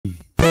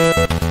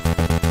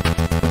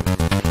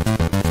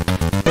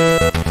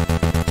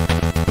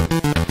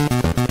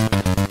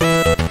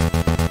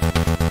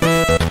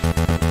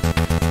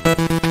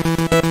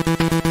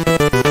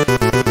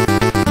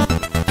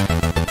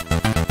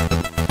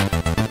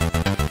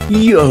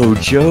Yo,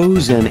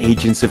 Joes and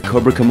agents of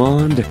Cobra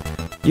Command.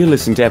 You're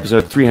listening to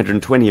episode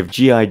 320 of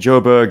GI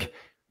Joburg.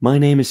 My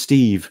name is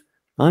Steve.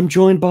 I'm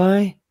joined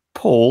by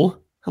Paul.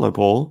 Hello,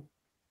 Paul.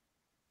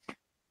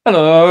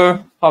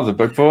 Hello. How's it,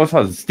 Big Force?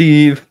 How's it,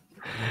 Steve?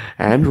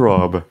 And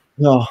Rob.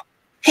 Oh.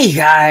 Hey,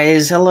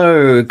 guys.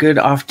 Hello. Good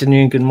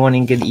afternoon, good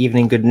morning, good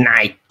evening, good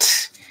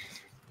night.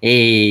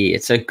 Hey,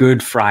 it's a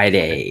good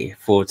Friday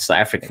for South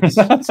Africans.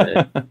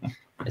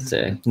 It's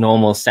a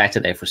normal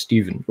Saturday for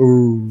Steven.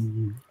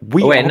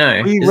 We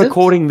are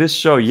recording this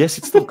show. Yes,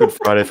 it's still Good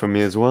Friday for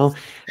me as well.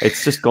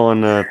 It's just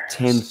gone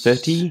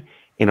 10:30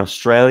 in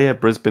Australia,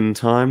 Brisbane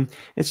time.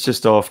 It's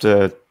just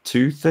after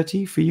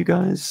 2:30 for you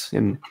guys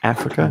in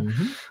Africa.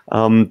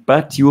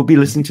 But you will be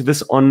listening to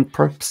this on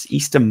perhaps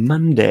Easter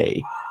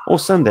Monday or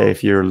Sunday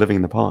if you're living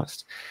in the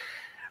past.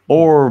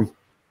 Or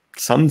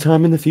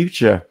sometime in the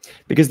future.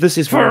 Because this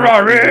is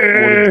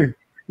Ferrari!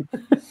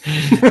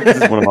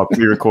 This is one of our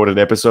pre-recorded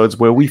episodes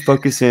where we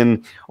focus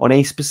in on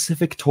a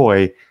specific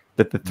toy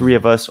that the three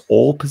of us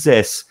all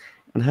possess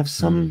and have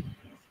some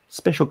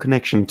special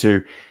connection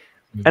to.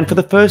 And for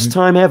the first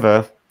time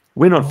ever,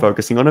 we're not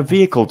focusing on a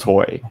vehicle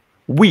toy.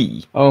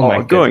 We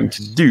are going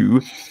to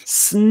do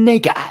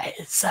Snake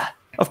Eyes.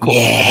 Of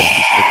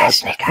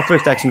course, the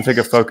first action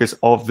figure focus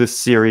of this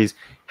series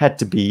had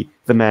to be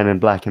the Man in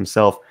Black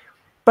himself,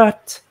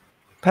 but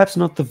perhaps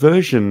not the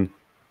version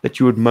that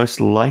you would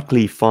most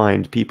likely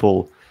find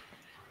people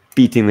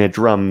beating their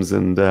drums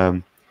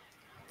and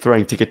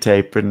throwing ticker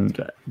tape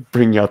and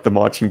bringing out the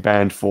marching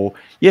band for.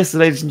 Yes,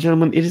 ladies and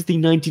gentlemen, it is the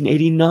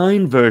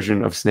 1989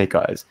 version of Snake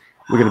Eyes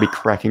we're going to be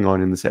cracking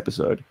on in this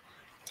episode.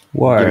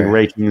 Giving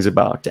ratings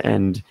about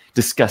and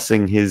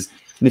discussing his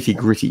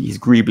nitty-gritty, his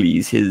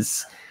greeblies,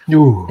 his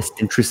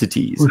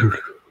eccentricities.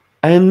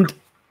 And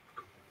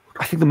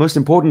I think the most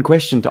important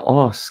question to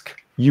ask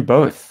you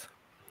both: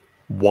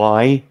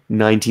 why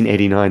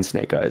 1989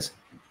 Snake Eyes?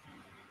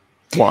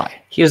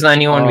 Why? He was the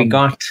only one we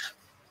got.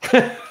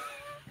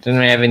 Didn't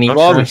we have any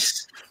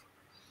choice?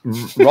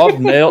 Rob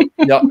nailed,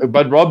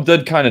 but Rob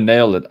did kind of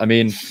nail it. I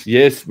mean,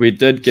 yes, we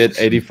did get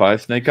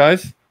 85 Snake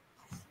Eyes,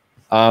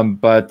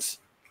 but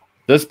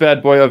this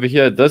bad boy over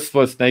here, this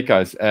was Snake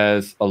Eyes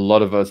as a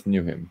lot of us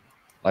knew him,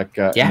 like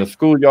in the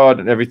schoolyard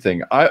and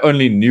everything. I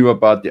only knew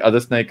about the other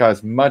Snake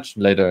Eyes much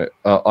later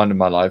on in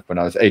my life when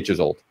I was 8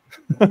 years old.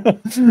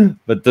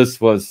 But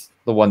this was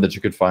the one that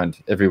you could find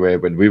everywhere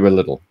when we were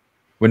little,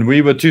 when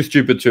we were too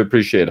stupid to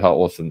appreciate how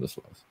awesome this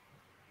was.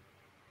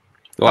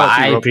 Well,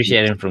 I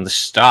appreciate him from the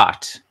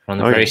start, from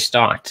the very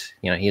start.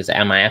 You know, he's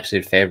my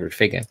absolute favorite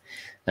figure.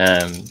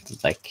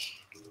 Like,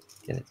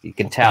 you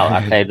can tell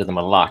I played with him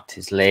a lot.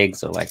 His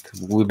legs are like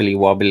wibbly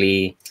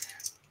wobbly.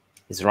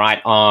 His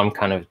right arm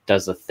kind of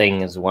does a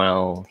thing as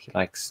well. He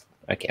likes.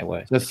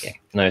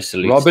 No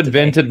salute. Rob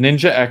invented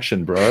ninja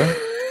action, bro.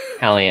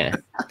 Hell yeah.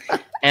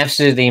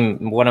 Absolutely,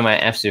 one of my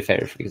absolute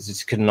favorite figures.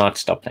 Just could not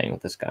stop playing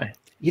with this guy.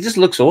 He just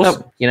looks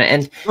awesome, you know.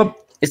 And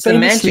it's the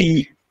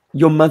magic.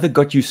 Your mother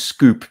got you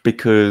Scoop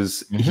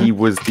because he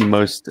was the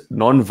most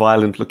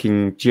non-violent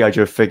looking GI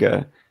Joe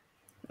figure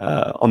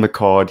on the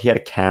card. He had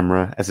a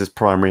camera as his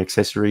primary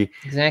accessory.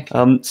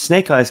 Exactly.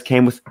 Snake Eyes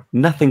came with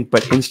nothing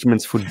but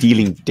instruments for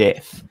dealing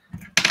death.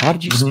 How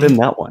did you spin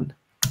that one?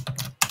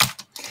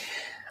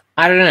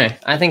 I don't know.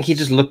 I think he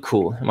just looked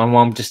cool. My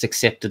mom just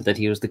accepted that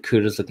he was the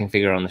coolest looking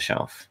figure on the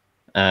shelf.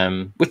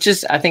 Which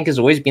is, I think, has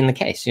always been the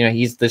case. You know,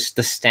 he's the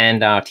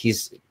standout.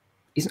 He's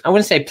I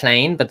wouldn't say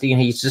plain, but you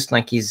know, he's just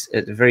like he's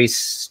a very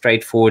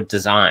straightforward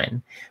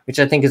design, which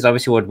I think is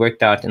obviously what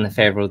worked out in the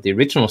favor of the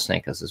original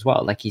Snake Eyes as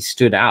well. Like he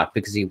stood out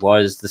because he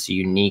was this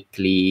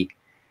uniquely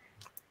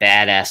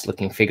badass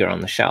looking figure on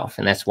the shelf,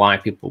 and that's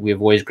why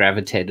we've always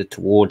gravitated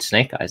towards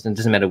Snake Eyes. And it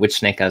doesn't matter which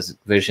Snake Eyes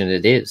version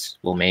it is.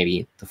 Well,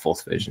 maybe the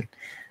fourth version,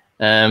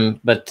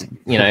 but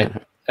you know,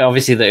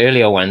 obviously the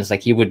earlier ones,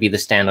 like he would be the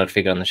standout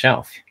figure on the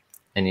shelf.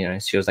 And, you know,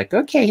 she was like,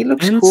 okay, he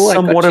looks cool.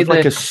 Somewhat of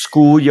like a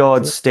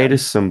schoolyard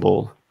status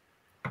symbol.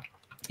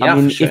 Yeah, I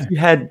mean, sure. if you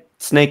had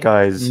Snake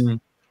Eyes,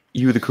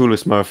 you were the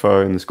coolest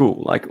mofo in the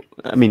school. Like,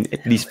 I mean,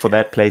 at least for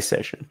that play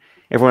session.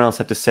 Everyone else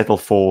had to settle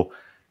for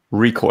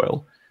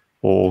Recoil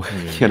or,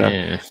 you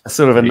know,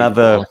 sort of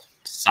another...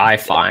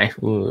 Sci-fi.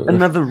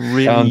 Another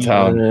really...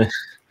 Downtown.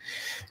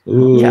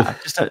 Yeah,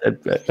 just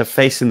a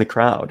face in the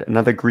crowd.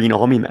 Another Green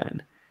Army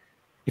man.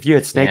 If you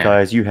had Snake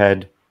Eyes, you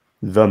had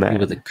the man. You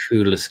were the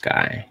coolest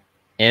guy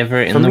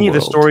ever in the world. For me,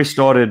 the story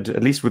started,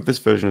 at least with this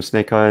version of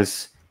Snake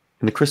Eyes,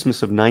 in the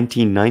Christmas of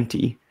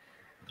 1990.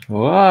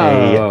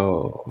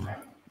 Whoa.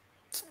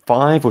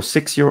 5 or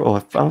 6 year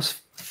old,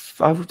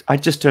 I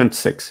just turned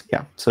 6.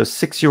 Yeah. So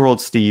 6-year-old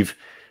Steve,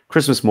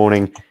 Christmas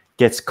morning,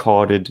 gets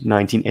carded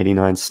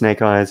 1989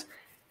 Snake Eyes.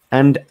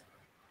 And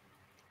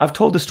I've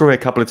told the story a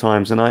couple of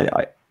times, and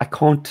I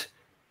can't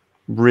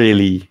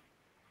really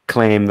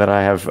claim that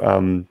I have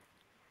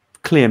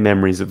clear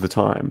memories of the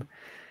time,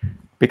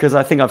 because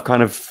I think I've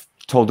kind of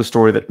told the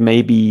story that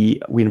maybe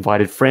we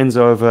invited friends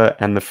over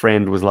and the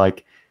friend was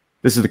like,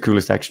 this is the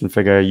coolest action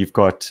figure you've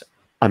got,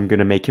 I'm going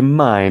to make him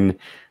mine.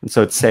 And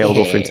so it sailed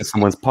off into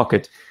someone's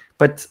pocket.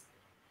 But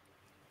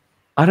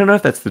I don't know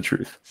if that's the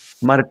truth.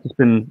 Might have just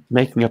been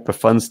making up a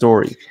fun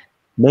story.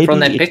 Maybe From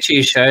that picture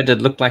you showed,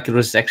 it looked like it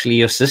was actually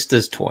your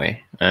sister's toy.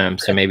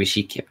 So maybe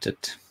she kept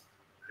it.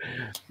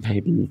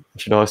 Maybe I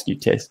should ask you,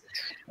 Tess.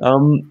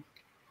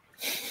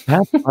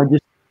 Perhaps I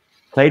just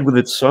played with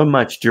it so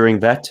much during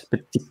that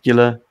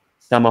particular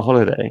summer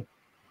holiday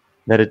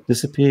that it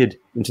disappeared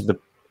into the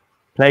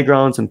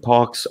playgrounds and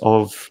parks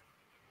of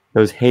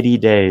those heady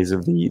days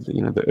of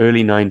the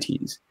early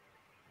 90s.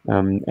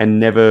 And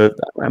never,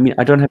 I mean,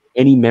 I don't have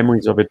any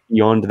memories of it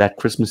beyond that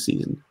Christmas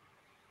season.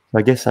 So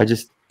I guess I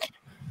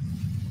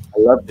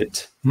loved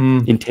it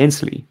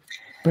intensely,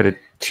 but it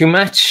too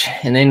much.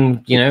 And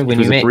then, when was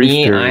you a met brief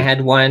me, period. I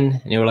had one,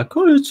 and you were like,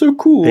 "Oh, it's so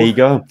cool." There you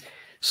go.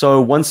 So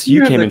once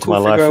you have came that into cool my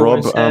life, figure I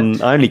Rob, always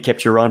had. I only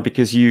kept you around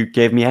because you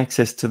gave me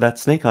access to that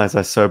Snake Eyes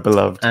I so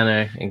beloved. I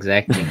know,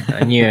 exactly.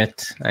 I knew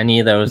it. I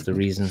knew that was the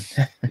reason.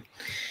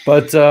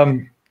 But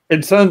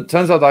it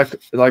turns out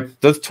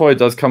like this toy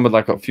does come with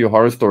like a few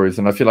horror stories,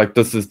 and I feel like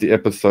this is the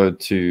episode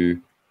to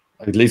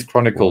at least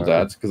chronicle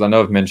that, because I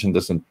know I've mentioned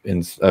this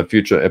in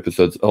future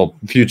episodes or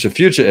future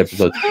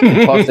episodes,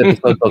 past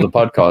episodes of the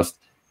podcast.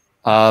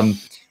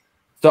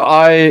 So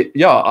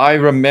I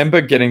remember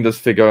getting this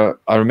figure.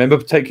 I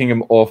remember taking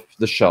him off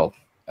the shelf,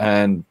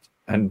 and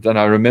then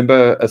I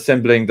remember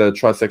assembling the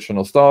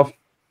Tri-Sectional Staff.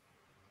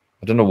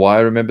 I don't know why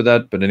I remember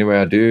that, but anyway,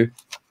 I do.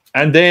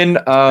 And then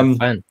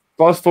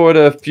fast forward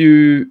a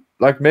few,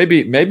 like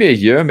maybe a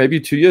year,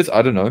 maybe 2 years,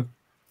 I don't know.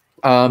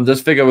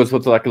 This figure was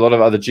with like a lot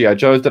of other GI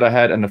Joes that I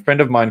had, and a friend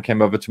of mine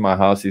came over to my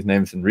house. His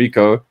name's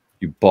Enrico,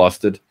 you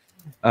bastard.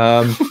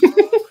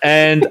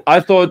 And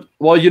I thought,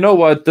 well, you know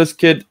what, this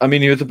kid, I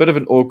mean, he was a bit of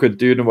an awkward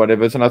dude and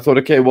whatever. And I thought,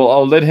 okay, well,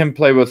 I'll let him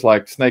play with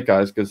like Snake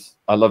Eyes because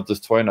I love this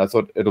toy, and I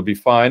thought it'll be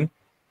fine.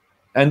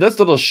 And this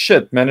little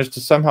shit managed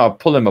to somehow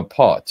pull him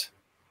apart,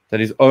 that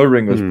his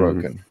O-ring was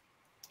broken.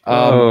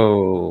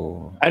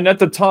 And at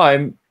the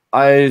time,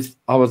 I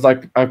was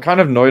like, I kind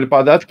of annoyed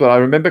by that, but I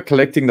remember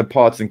collecting the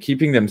parts and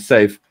keeping them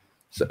safe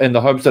in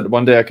the hopes that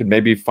one day I could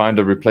maybe find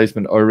a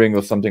replacement O-ring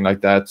or something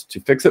like that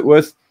to fix it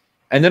with.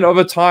 And then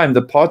over time,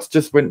 the parts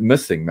just went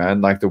missing,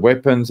 man, like the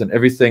weapons and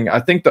everything.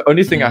 I think the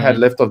only thing I had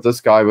left of this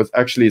guy was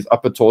actually his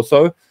upper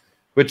torso,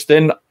 which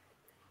then,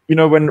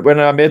 when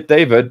I met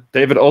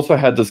David also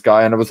had this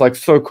guy, and it was like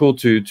so cool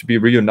to be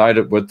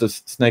reunited with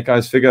this Snake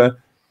Eyes figure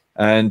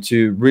and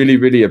to really,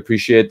 really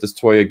appreciate this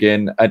toy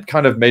again. It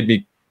kind of made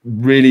me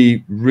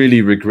really,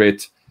 really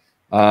regret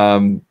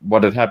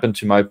what had happened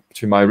to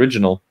my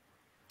original.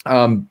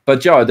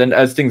 But yeah, then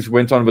as things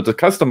went on with the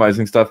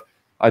customizing stuff,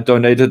 I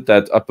donated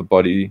that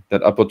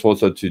upper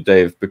torso to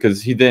Dave,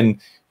 because he then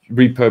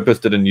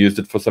repurposed it and used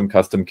it for some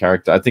custom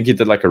character. I think he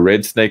did like a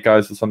red Snake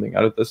Eyes or something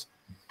out of this.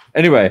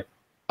 Anyway,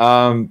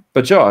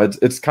 but yeah,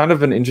 it's kind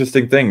of an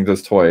interesting thing,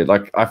 this toy.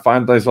 Like, I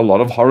find there's a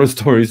lot of horror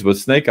stories with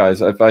Snake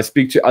Eyes. If I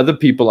speak to other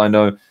people I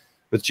know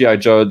with GI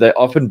Joe, they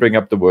often bring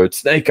up the word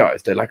Snake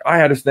Eyes. They're like, I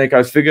had a Snake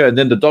Eyes figure and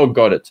then the dog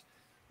got it.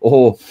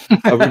 Or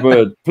we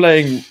were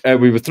playing,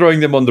 we were throwing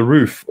them on the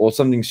roof or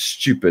something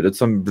stupid. It's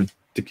some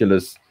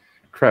ridiculous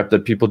crap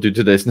that people do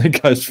to their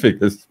Snake Eyes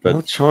figures. But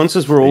well,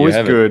 chances were always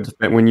good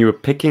that when you were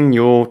picking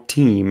your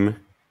team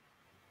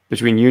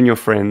between you and your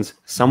friends,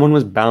 someone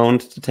was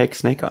bound to take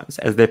Snake Eyes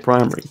as their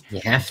primary.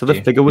 So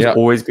the figure was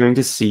always going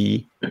to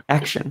see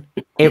action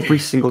every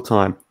single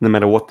time, no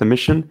matter what the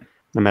mission,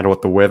 no matter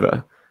what the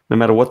weather, no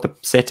matter what the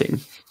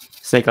setting.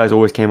 Snake Eyes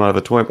always came out of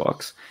the toy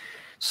box.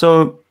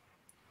 So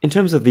in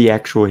terms of the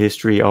actual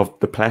history of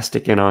the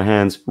plastic in our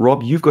hands,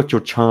 Rob, you've got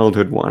your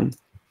childhood one.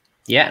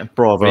 Yeah,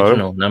 bravo.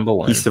 Original, number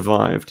one. He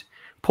survived.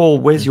 Paul,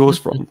 where's yours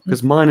from?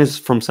 Because mine is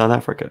from South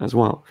Africa as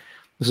well.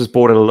 This was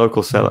bought at a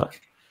local seller.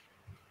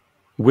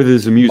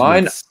 Withers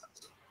Amusements.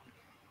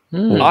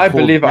 I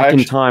believe Back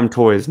in Time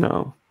Toys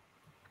now.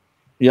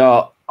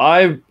 Yeah,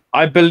 I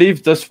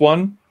believe this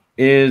one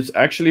is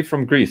actually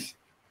from Greece.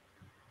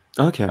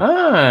 Okay.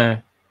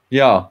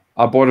 Yeah,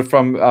 I bought it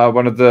from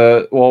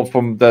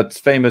from that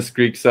famous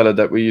Greek seller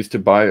that we used to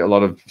buy a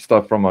lot of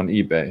stuff from on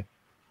eBay.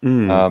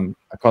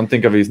 I can't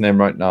think of his name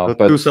right now. So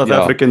but two South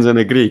Africans and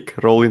a Greek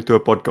roll into a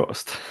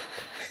podcast.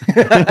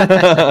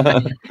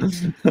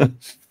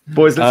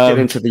 Boys, let's get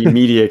into the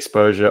media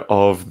exposure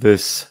of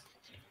this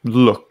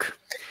look,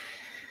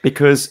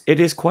 because it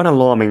is quite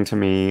alarming to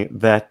me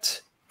that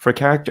for a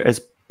character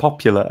as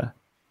popular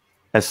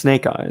as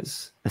Snake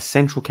Eyes, a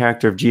central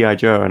character of GI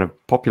Joe and a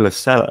popular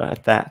seller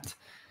at that,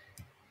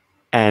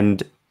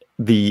 and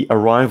the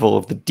arrival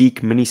of the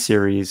Deke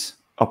miniseries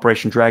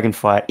Operation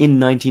Dragonfire in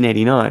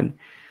 1989,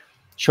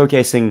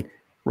 showcasing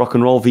Rock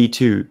and Roll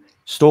V2,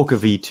 Stalker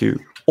V2,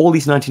 all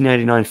these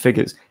 1989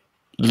 figures.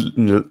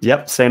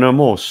 Yep, say no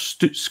more.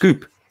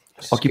 Scoop,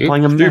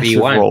 occupying a massive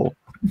role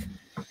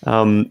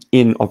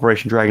in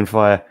Operation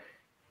Dragonfire.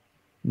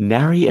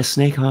 Nary a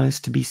Snake Eyes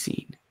to be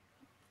seen.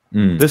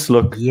 This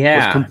look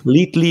was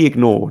completely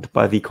ignored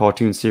by the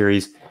cartoon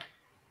series.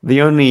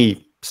 The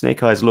only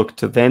Snake Eyes look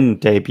to then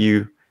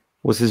debut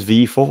was his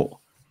V4.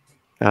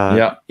 In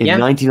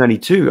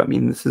 1992. I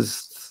mean, this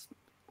is...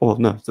 Oh,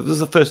 no. So this is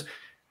the first...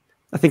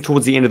 I think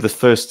towards the end of the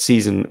first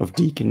season of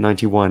Deke in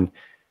 91,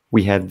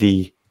 we had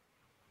the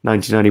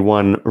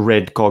 1991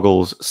 red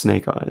goggles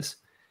Snake Eyes.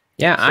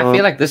 Yeah, I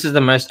feel like this is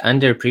the most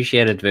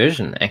underappreciated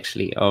version,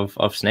 actually,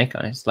 of Snake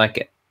Eyes.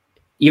 Like,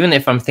 even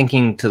if I'm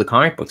thinking to the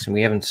comic books, and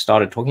we haven't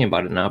started talking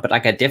about it now, but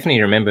like I definitely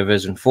remember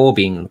version 4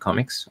 being in the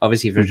comics.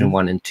 Obviously, version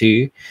 1 and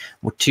 2.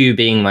 Well, 2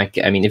 being like,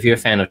 I mean, if you're a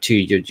fan of 2,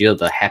 you're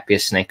the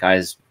happiest Snake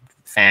Eyes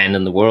fan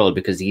in the world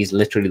because he's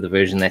literally the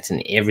version that's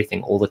in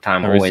everything all the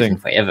time, always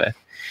and forever.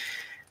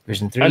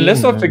 Version 3, and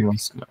let's not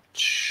so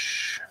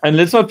much. And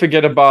let's not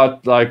forget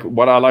about like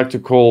what I like to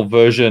call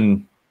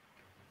version.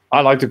 I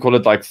like to call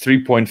it like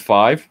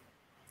 3.5.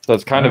 So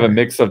it's kind of a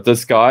mix of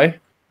this guy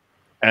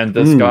and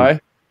this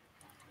guy.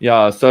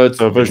 Yeah, so it's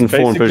version 4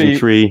 and version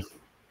 3.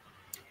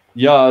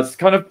 Yeah, it's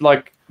kind of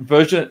like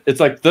version. It's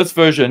like this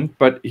version,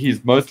 but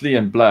he's mostly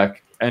in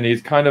black, and he's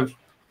kind of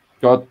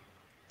got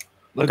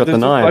the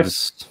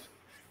knives.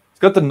 It's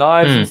got the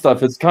knives and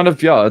stuff. It's kind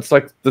of it's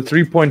like the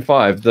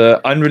 3.5, the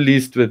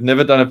unreleased. We've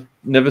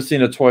never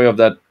seen a toy of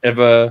that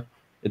ever.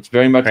 It's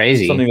very much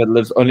something that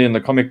lives only in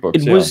the comic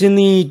books. It was in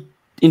the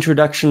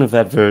introduction of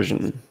that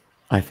version,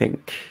 I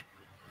think,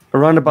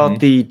 around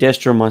about the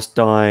Destro Must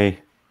Die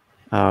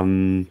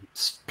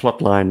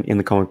plotline in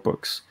the comic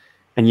books.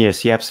 And yes,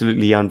 he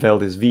absolutely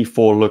unveiled his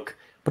V4 look,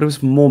 but it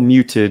was more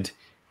muted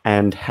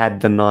and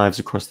had the knives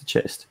across the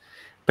chest.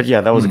 But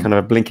yeah, that was a kind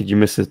of a blink and you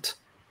miss it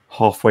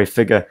halfway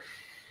figure.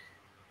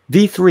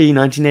 V3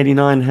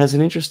 1989 has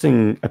an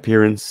interesting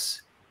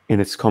appearance in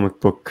its comic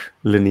book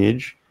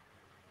lineage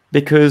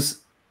because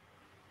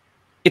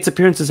its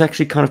appearance is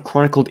actually kind of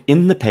chronicled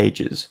in the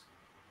pages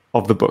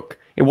of the book.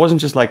 It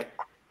wasn't just like,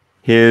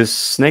 here's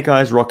Snake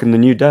Eyes rocking the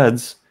new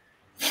duds.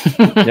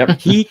 Yep.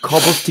 He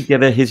cobbles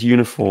together his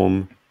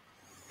uniform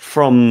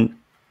from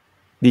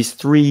these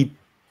 3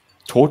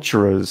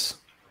 torturers,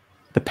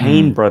 the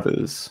Payne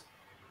brothers,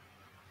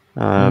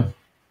 Crispo,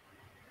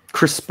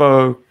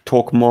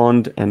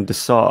 Torquemond, and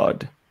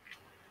Desard.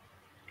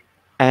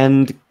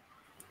 And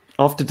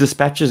after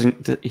dispatches,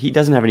 he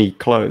doesn't have any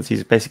clothes.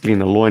 He's basically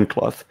in a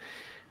loincloth.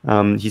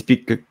 He's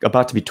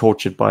about to be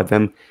tortured by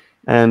them.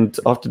 And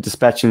after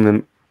dispatching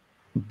them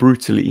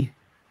brutally,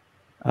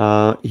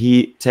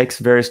 he takes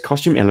various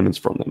costume elements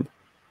from them.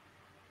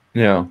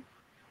 Yeah.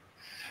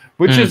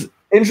 Which is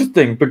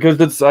interesting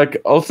because it's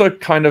like also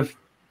kind of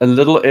a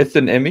little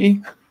S&M-y.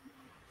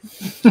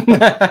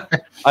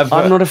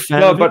 I'm not a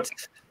fan of it,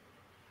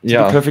 to be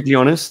perfectly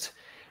honest.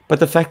 But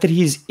the fact that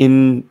he's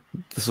in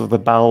the, sort of the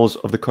bowels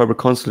of the Cobra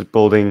Consulate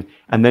building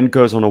and then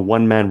goes on a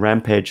one-man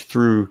rampage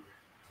through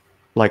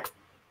like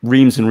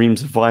reams and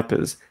reams of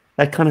Vipers,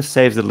 that kind of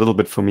saves it a little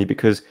bit for me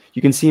because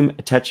you can see him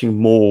attaching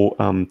more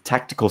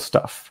tactical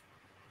stuff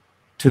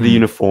to the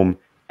uniform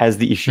as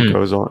the issue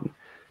goes on.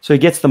 So he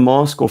gets the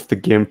mask off the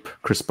Gimp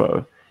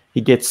Crispo.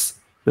 He gets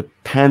the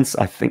pants,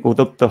 I think, or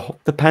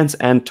the pants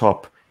and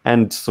top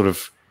and sort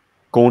of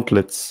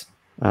gauntlets,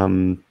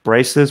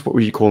 braces. What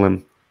would you call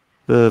them?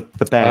 The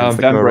bands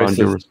that go around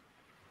your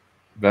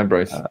Van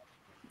Brace.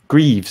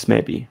 Greaves,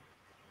 maybe.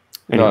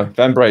 Anyway. No,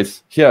 Van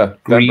Brace. Here,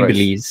 Van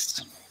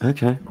Greaves.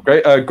 Okay.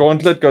 Great.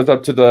 Gauntlet goes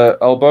up to the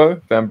elbow.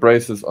 Van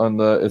Brace is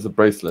a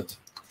bracelet.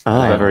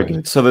 Ah, very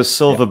good. So there's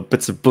silver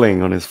bits of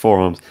bling on his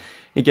forearms.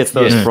 He gets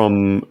those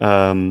from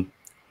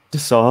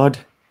Desard.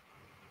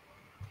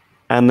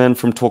 And then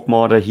from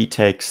Torquemada, he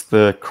takes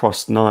the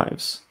crossed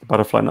knives, the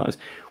butterfly knives,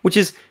 which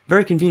is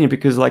very convenient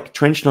because like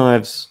trench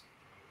knives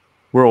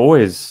were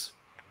always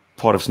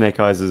part of Snake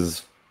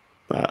Eyes'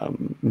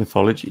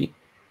 mythology.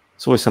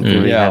 It's always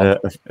something he had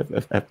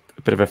a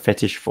bit of a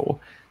fetish for.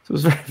 So it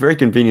was very, very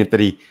convenient that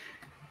he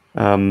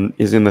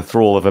is in the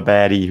thrall of a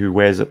baddie who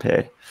wears a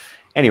pair.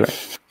 Anyway,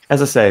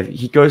 as I say,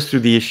 he goes through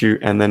the issue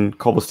and then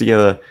cobbles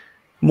together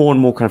more and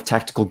more kind of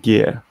tactical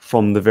gear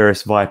from the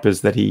various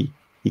Vipers that he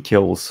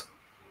kills.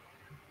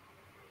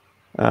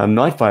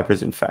 Night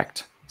Vipers, in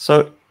fact.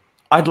 So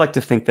I'd like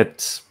to think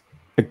that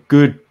a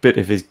good bit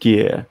of his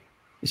gear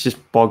is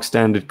just bog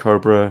standard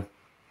Cobra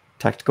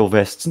tactical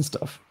vests and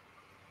stuff.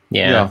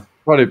 Yeah,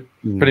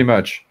 pretty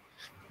much.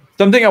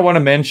 Something I want to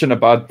mention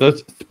about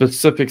this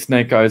specific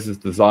Snake Eyes'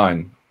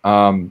 design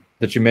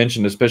that you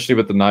mentioned, especially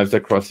with the knives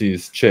that cross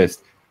his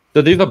chest.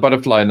 So these are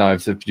butterfly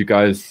knives, if you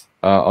guys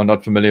are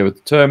not familiar with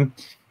the term.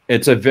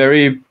 It's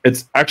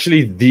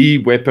actually the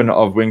weapon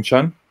of Wing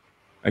Chun.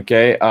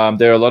 Okay,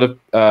 there are a lot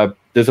of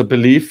there's a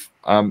belief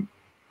that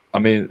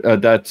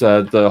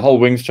the whole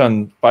Wing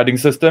Chun fighting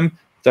system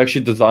is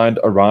actually designed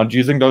around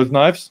using those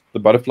knives, the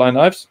butterfly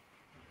knives,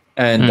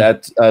 and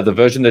that the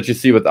version that you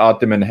see without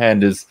them in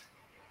hand is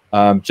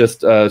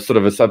just sort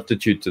of a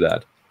substitute to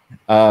that.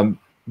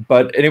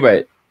 But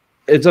anyway,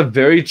 it's a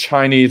very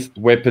Chinese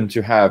weapon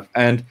to have,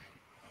 and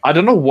I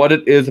don't know what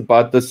it is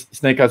about this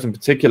Snake Eyes in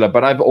particular,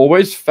 but I've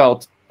always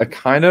felt a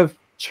kind of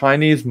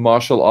Chinese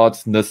martial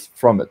arts-ness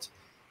from it.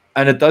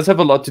 And it does have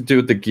a lot to do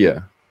with the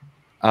gear.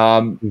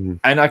 And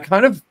I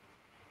kind of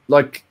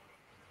like,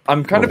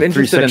 I'm kind of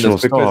interested in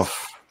this because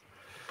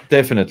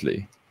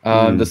definitely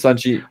the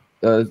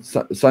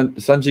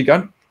Sanji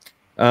gun.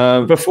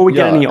 Before we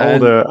get any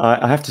older,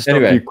 I have to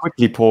stop you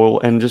quickly, Paul,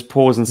 and just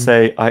pause and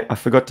say I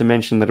forgot to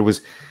mention that it was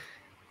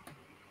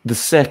the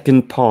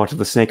second part of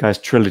the Snake Eyes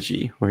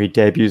trilogy, where he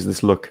debuts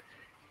this look,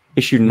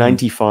 issue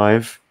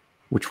 95,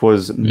 which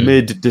was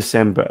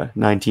mid-December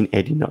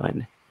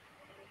 1989.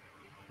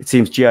 It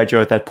seems GI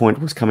Joe at that point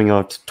was coming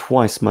out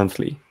twice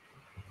monthly.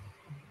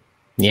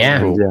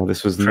 Yeah, And, yeah,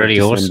 this was pretty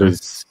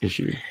December's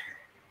issue.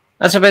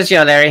 I suppose,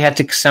 yeah, Larry had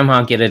to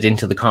somehow get it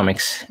into the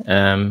comics.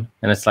 And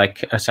it's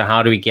like, so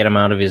how do we get him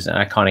out of his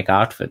iconic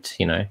outfit?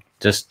 You know,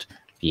 just,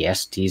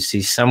 yes,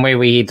 he's somewhere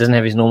where he doesn't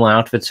have his normal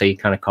outfit, so he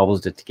kind of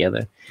cobbles it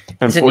together.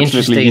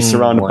 Unfortunately, he's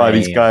surrounded by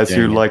these guys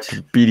who like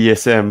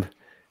BDSM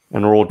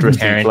and are all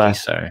dressed in black.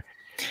 So.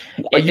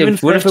 Are you in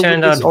favor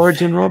with this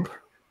origin, Rob?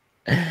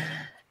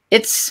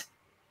 It's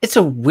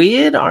a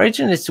weird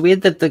origin. It's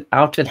weird that the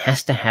outfit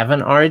has to have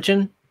an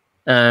origin.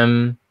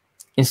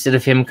 Instead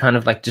of him kind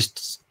of like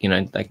just, you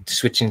know, like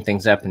switching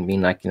things up and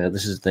being like, you know,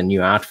 this is the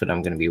new outfit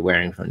I'm going to be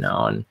wearing from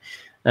now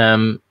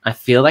on. I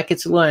feel like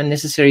it's a little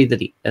unnecessary that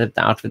the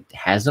outfit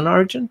has an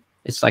origin.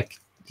 It's like,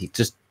 you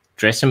just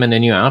dress him in a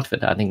new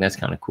outfit. I think that's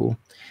kind of cool.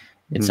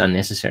 It's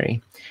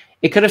unnecessary.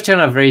 It could have turned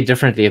out very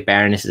differently if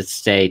Baroness had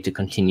stayed to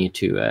continue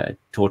to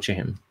torture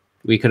him.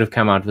 We could have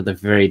come out with a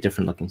very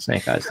different looking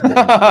Snake Eyes.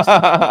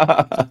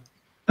 I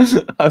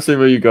see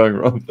where you're going,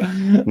 Rob.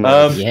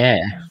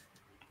 Yeah.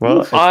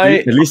 Well,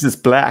 at least it's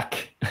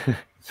black.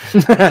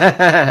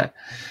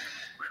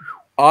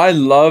 I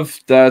love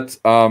that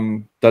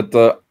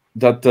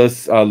that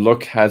this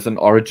look has an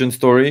origin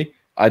story.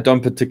 I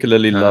don't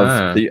particularly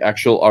love the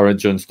actual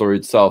origin story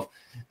itself.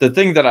 The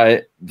things that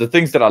I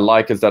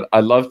like is that I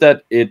love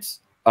that it's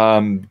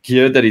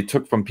gear that he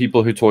took from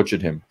people who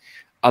tortured him.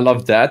 I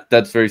love that.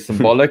 That's very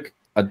symbolic.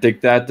 I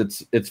dig that.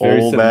 It's very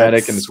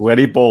cinematic and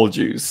sweaty ball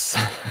juice.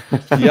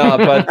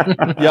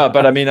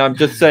 but I mean, I'm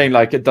just saying,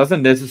 like, it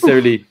didn't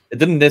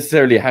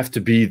necessarily have to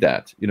be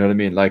that. You know what I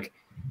mean? Like,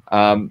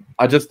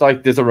 I just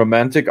like there's a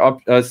romantic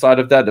side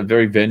of that, a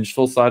very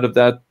vengeful side of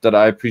that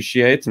I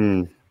appreciate.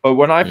 But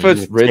when I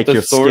first read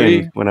the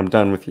story, when I'm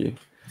done with you,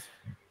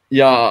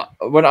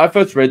 when I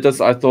first read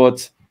this, I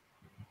thought,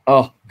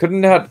 oh,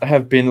 couldn't that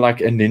have been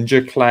like a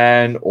ninja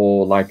clan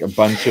or like a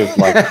bunch of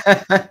like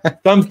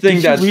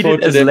something that read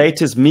it as late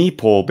as me,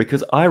 Paul?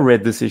 Because I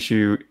read this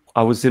issue.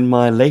 I was in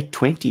my late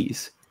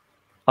 20s.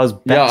 I was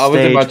I was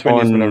in my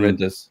 20s when I read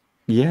this.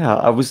 Yeah,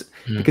 I was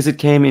because it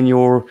came in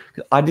your.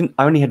 I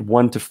only had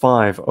 1 to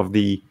 5 of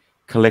the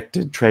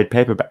collected trade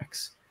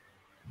paperbacks.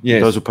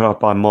 Yes, those were put out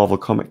by Marvel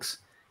Comics.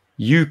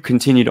 You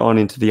continued on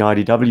into the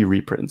IDW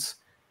reprints,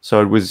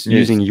 so it was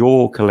using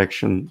your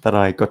collection that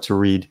I got to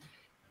read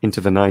into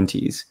the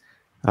 90s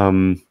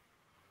and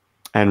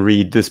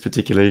read this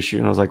particular issue.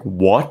 And I was like,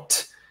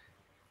 what?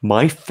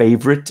 My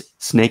favorite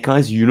Snake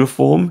Eyes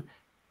uniform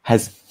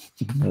has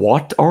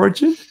what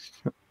origin?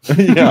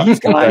 These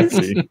guys?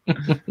 Exactly.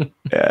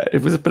 Yeah,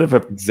 it was a bit of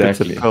a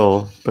bitter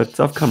pill, but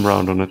I've come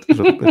around on it a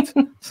little bit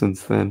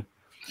since then.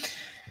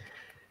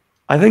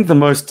 I think the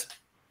most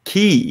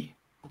key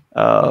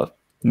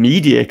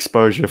media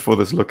exposure for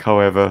this look,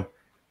 however,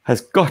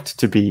 has got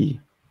to be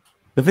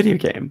the video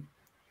game.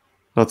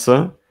 Not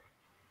so?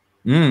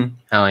 Oh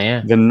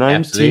yeah, the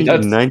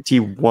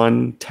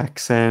 1991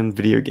 Taxan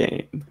video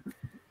game.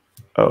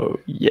 Oh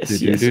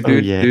yes, yes. Oh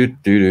yeah.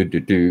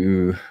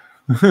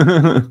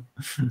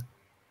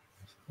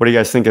 What do you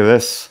guys think of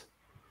this?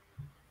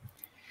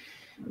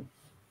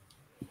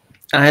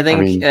 I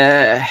think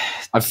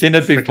I've seen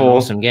it before.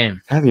 Awesome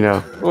game. Have you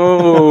now?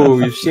 Oh,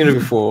 you've seen it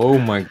before. Oh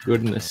my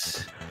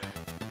goodness.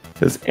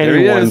 Does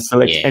anyone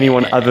select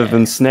anyone other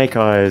than Snake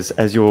Eyes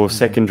as your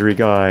secondary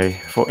guy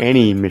for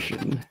any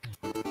mission?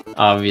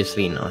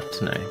 Obviously not.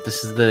 No,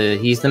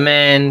 he's the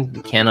man.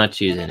 You cannot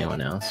choose anyone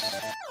else.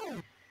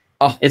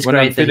 Oh, it's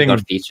great that he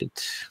got featured.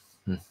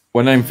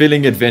 When I'm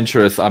feeling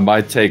adventurous, I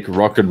might take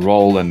Rock and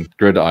Roll and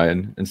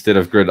Gridiron instead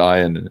of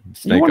Gridiron and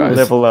Snake Eyes. You want to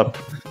level up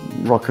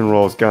Rock and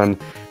Roll's gun.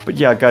 But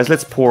yeah, guys,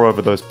 let's pour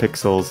over those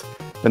pixels.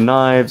 The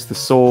knives, the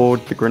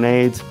sword, the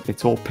grenades,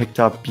 it's all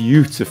picked up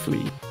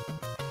beautifully.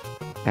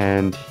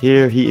 And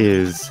here he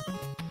is.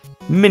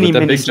 Mini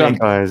Snake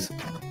Eyes.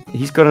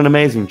 He's got an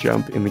amazing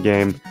jump in the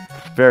game.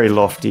 Very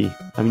lofty.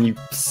 I mean, you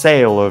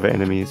sail over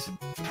enemies.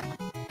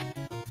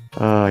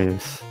 Ah,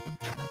 yes.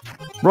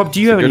 Rob,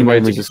 do you have any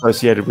memories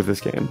associated with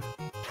this game?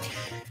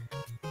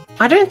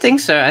 I don't think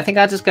so. I think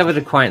I discovered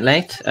it quite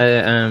late.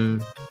 I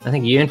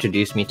think you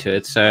introduced me to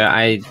it, so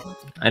I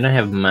don't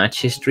have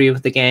much history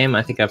with the game.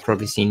 I think I've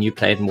probably seen you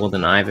play it more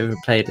than I've ever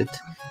played it.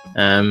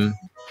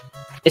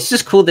 It's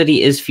just cool that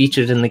he is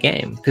featured in the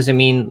game, because I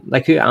mean,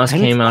 like, who else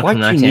came out in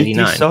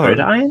 1989? So.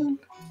 Gridiron?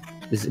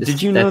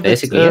 Did you know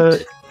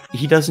that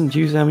he doesn't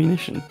use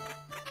ammunition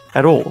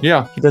at all?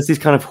 Yeah, he does these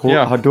kind of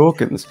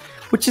Hadokens,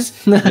 which is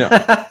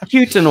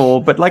cute and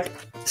all, but like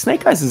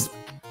Snake Eyes'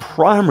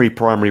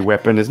 primary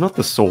weapon is not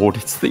the sword;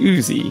 it's the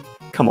Uzi.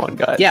 Come on,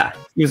 guys. Yeah,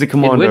 he was a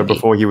commando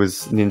before he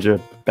was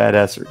ninja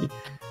badassery.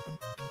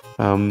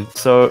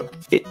 So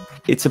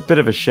it's a bit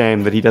of a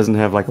shame that he doesn't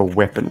have like a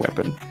weapon,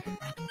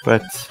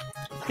 but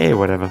Hey,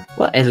 whatever.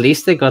 Well, at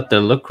least they got the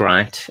look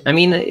right. I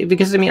mean,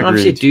 because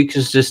obviously Duke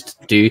is just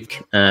Duke.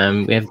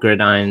 We have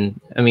Gridiron.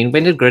 I mean,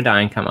 when did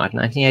Gridiron come out?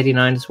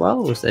 1989 as well,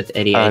 or was that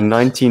 88?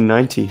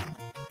 1990.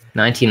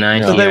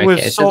 1990. So they were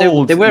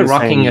sold they were in the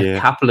rocking same a year.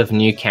 couple of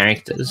new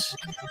characters,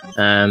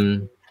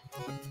 and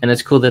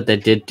it's cool that they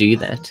did do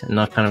that and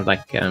not kind of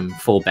like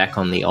fall back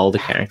on the older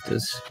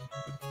characters.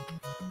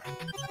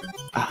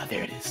 Ah,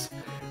 there it is.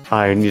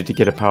 I needed to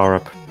get a power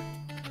up.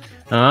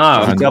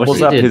 Oh, He of course doubles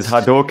he up did. his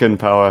Hadouken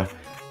power.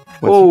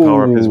 Once you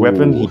power up his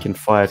weapon, he can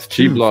fire Chi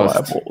 2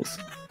 blast. fireballs.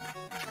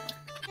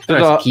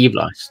 Oh, it's Ki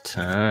Blast.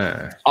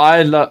 Ah.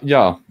 I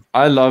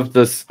love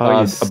this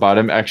Yes. about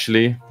him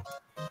actually,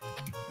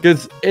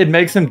 because it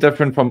makes him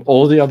different from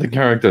all the other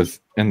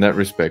characters in that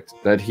respect.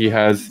 That he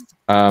has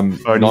And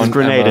his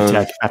grenade non-ammo-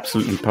 attack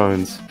absolutely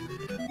pwns.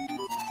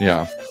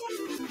 Yeah.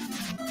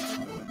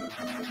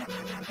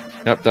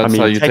 Yep, that's I how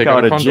mean, you take take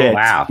out a a condor. jet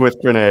Wow.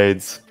 with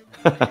grenades.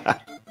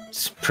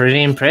 It's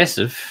pretty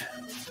impressive.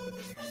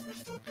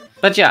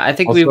 But yeah, I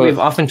think Also- we've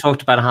often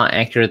talked about how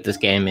accurate this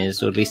game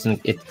is, or at least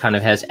it kind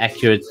of has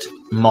accurate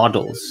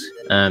models,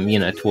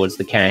 towards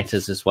the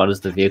characters as well as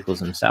the vehicles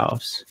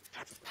themselves.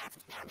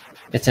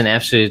 It's an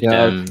absolute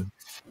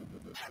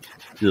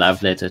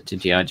love letter to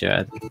GI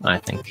Joe, I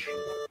think.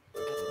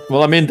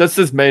 Well, I mean, this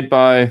is made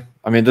by.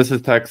 I mean, this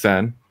is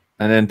Taxan,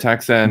 and then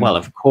Taxan. Well,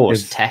 of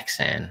course, is-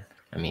 Taxan.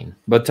 I mean,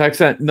 But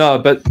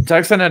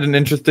Taxan had an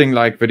interesting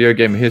video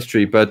game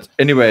history. But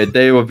anyway,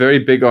 they were very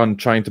big on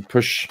trying to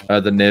push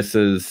the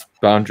NES's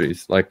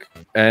boundaries.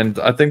 And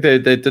I think they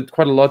did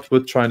quite a lot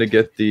with trying to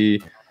get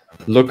the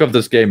look of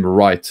this game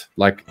right,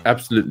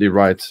 absolutely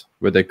right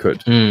where they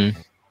could. It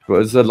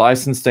was a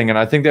license thing, and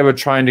I think they were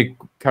trying to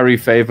curry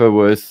favor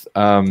with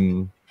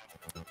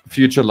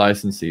future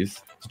licensees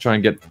to try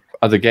and get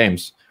other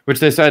games, which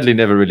they sadly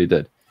never really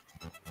did.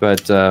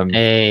 But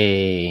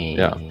hey,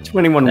 yeah. To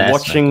anyone That's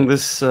watching not good.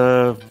 this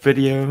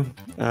video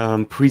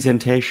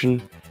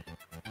presentation,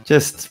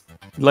 just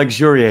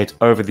luxuriate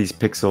over these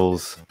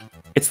pixels.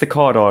 It's the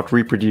card art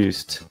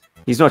reproduced.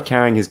 He's not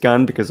carrying his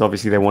gun because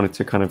obviously they wanted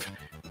to kind of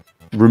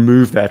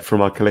remove that from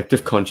our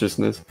collective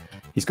consciousness.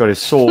 He's got his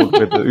sword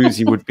where the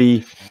Uzi would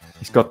be.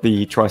 He's got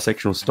the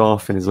Tri-Sectional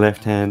Staff in his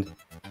left hand.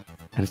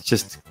 And it's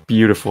just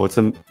beautiful. It's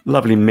a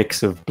lovely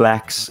mix of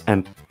blacks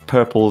and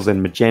purples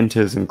and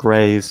magentas and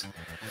greys.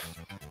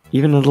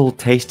 Even a little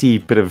tasty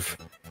bit of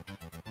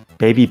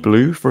baby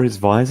blue for his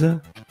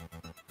visor.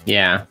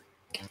 yeah.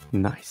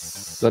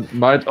 Nice. That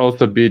might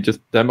also be a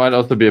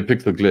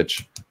pixel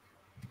glitch.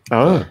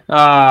 Oh.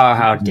 Oh,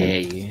 how dare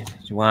you!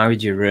 Why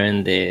would you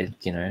ruin the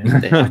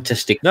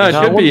artistic? No, it Now,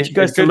 I could wanted be. you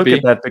guys It to could look be.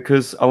 at that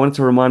because I wanted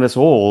to remind us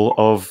all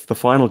of the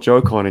final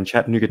JoeCon in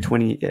Chattanooga,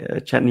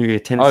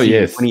 Tennessee,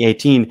 yes.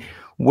 2018,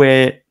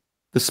 where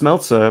the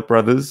Smeltzer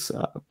brothers,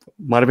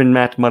 might have been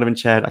Matt, might have been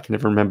Chad, I can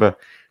never remember,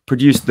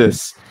 produced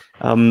this.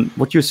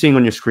 What you're seeing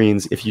on your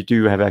screens, if you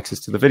do have access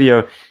to the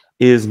video,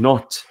 is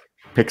not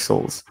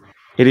pixels.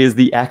 It is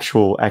the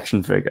actual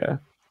action figure,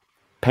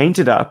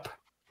 painted up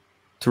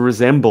to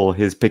resemble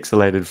his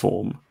pixelated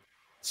form.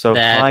 So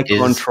That high is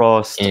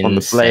contrast on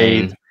the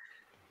blade, insane.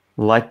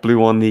 light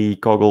blue on the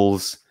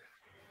goggles,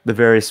 the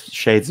various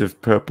shades of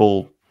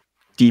purple,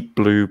 deep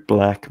blue,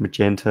 black,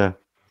 magenta.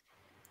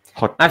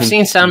 Hot I've pink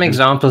seen some even.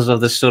 examples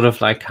of this sort of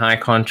high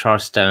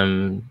contrast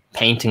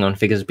painting on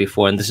figures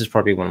before, and this is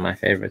probably one of my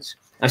favorites.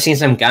 I've seen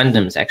some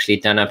Gundams actually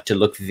done up to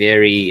look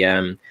very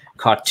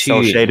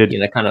cartoon,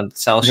 Cel-shaded. kind of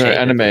cell shaded.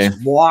 anime. It's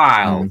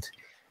wild.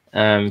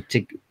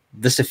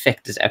 This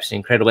effect is absolutely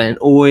incredible, and it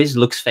always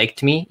looks fake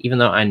to me, even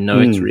though I know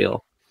it's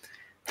real.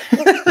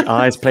 The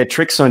eyes play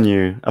tricks on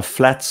you. A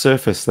flat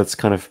surface that's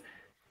kind of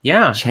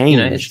Yeah,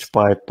 changed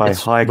by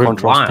it's high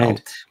contrast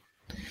paint.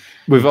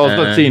 We've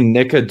also seen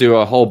NECA do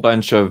a whole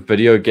bunch of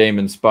video game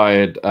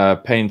inspired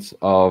paints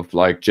of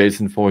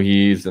Jason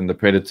Voorhees and the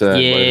Predator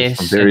and whatever Yes,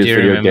 from I various do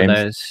video remember games.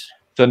 those.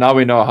 So now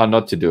we know how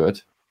not to do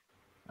it.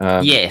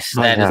 Yes,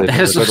 Oh, yeah. that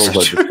is It's also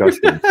also true.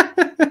 disgusting.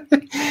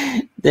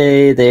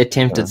 They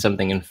attempted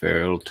something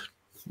unfurled.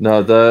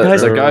 No,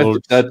 Guys,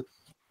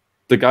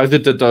 the guys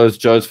that did those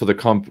Joes for the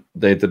comp,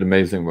 they did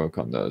amazing work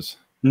on those.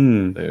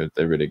 They're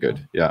really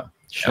good. Yeah.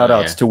 Shout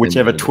outs to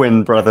whichever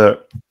twin brother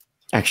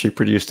actually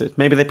produced it.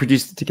 Maybe they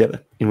produced it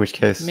together, in which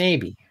case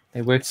Maybe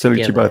they worked salute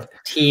you together. both.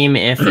 Team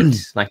effort,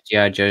 like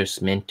GI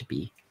Joe's meant to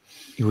be.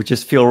 It would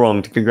just feel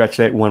wrong to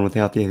congratulate one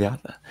without the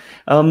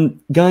other.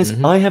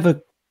 Guys, I have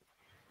a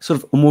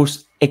sort of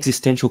almost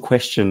existential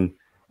question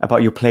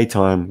about your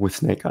playtime with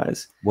Snake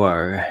Eyes.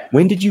 Whoa.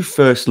 When did you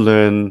first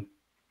learn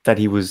that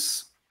he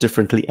was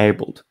differently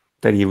abled?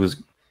 That he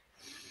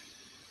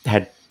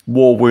had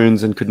war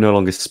wounds and could no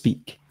longer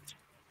speak?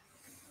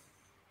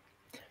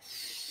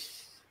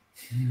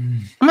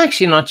 I'm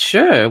actually not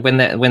sure when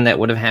that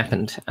would have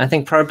happened. I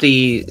think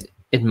probably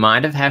it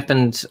might have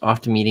happened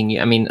after meeting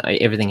you. I mean,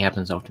 everything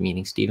happens after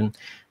meeting Stephen.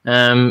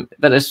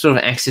 But it's sort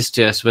of access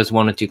to, I suppose,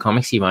 one or two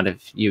comics you might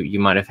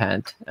have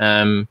had.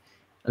 And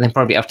then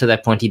probably up to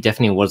that point, he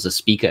definitely was a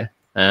speaker.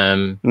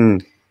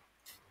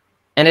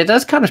 And it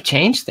does kind of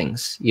change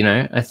things, you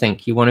know. I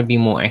think you want to be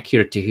more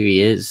accurate to who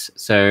he is.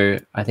 So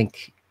I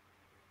think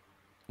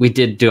we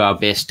did do our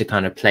best to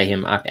kind of play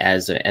him up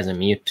as a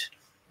mute.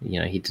 You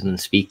know, he didn't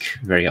speak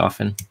very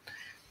often.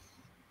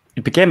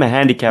 It became a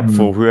handicap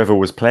for whoever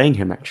was playing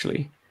him,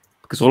 actually,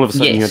 because all of a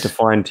sudden you had to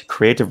find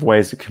creative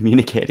ways of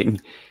communicating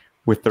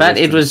with the But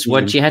rest it of the was team.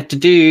 what you had to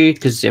do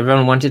because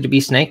everyone wanted to be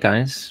Snake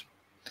Eyes.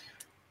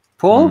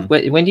 Paul,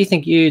 when do you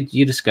think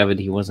you discovered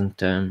he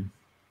wasn't?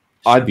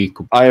 I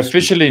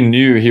officially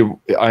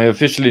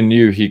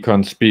knew he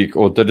can't speak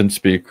or didn't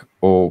speak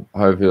or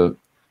however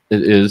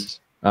it is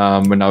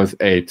when I was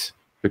 8.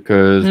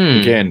 Because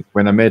again,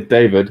 when I met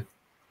David,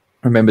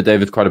 remember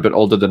David's quite a bit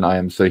older than I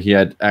am, so he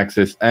had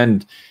access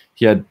and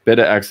he had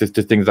better access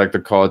to things like the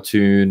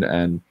cartoon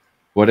and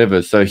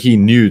whatever. So he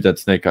knew that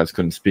Snake Eyes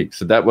couldn't speak.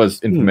 So that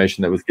was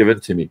information that was given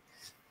to me.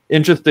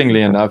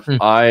 Interestingly enough,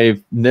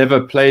 I've never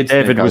played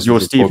David Snake Eyes was your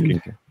as a Steven.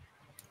 talking.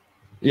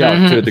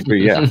 Yeah, to a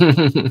degree, yeah.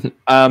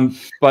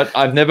 But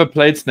I've never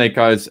played Snake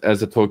Eyes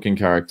as a talking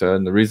character,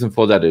 and the reason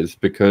for that is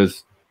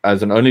because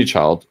as an only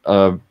child,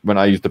 when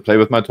I used to play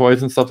with my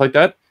toys and stuff like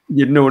that,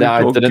 You know what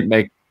I didn't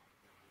make.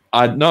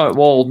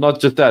 Not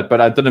just that,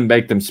 but I didn't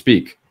make them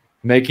speak.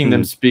 Making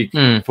them speak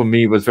for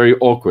me was very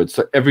awkward.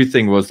 So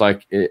everything was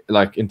like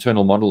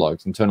internal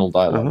monologues, internal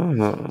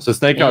dialogue. So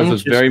Snake Eyes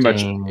was very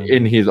much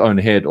in his own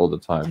head all the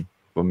time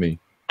for me.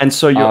 And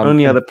so your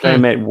only other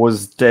playmate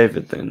was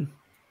David then?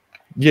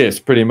 Yes,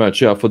 pretty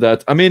much. Yeah, for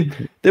that. I mean,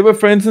 there were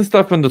friends and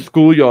stuff in the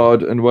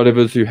schoolyard and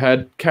whatever who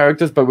had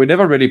characters, but we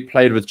never really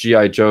played with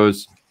GI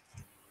Joes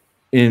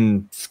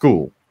in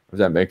school. If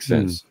that makes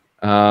sense.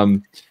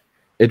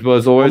 It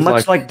was always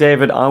much like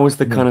David. I was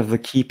the kind of the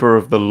keeper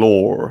of the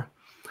lore,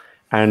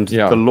 and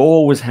the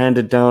lore was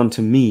handed down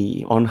to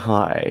me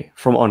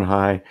from on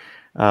high,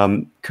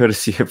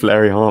 courtesy of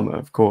Larry Harmer,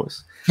 of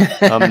course.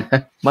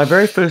 My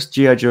very first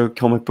GI Joe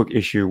comic book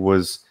issue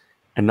was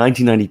a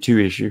 1992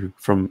 issue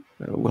from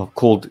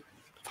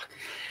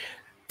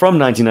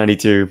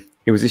 1992.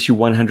 It was issue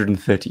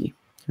 130,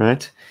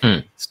 right?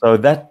 So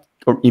that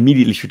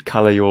immediately should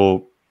color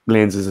your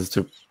lenses as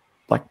to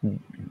like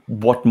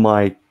what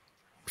my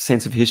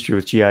sense of history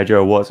with GI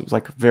Joe was. It was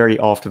like very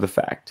after the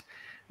fact.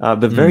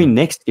 The very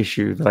next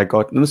issue that I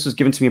got, and this was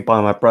given to me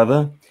by my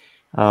brother.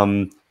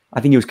 I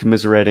think he was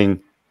commiserating.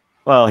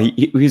 Well,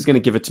 he's going to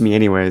give it to me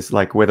anyways,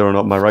 like whether or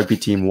not my rugby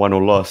team won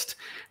or lost.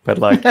 But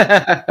like,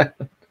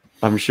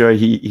 I'm sure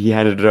he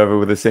handed it over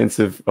with a sense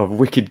of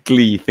wicked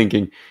glee,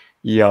 thinking,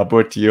 yeah,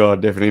 but you are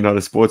definitely not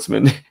a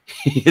sportsman.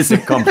 Here's a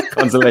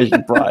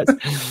consolation prize.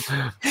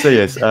 So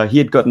yes, he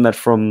had gotten that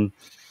from,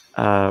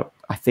 I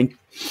think,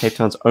 Cape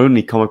Town's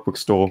only comic book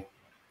store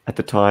at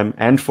the time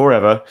and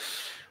forever,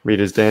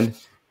 Reader's Den.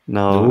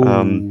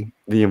 Now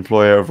the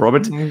employer of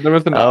Robert. There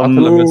was an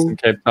Arthur in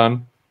Cape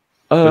Town.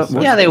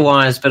 Yeah, there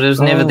was, but it was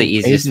never the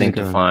easiest thing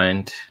to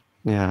find.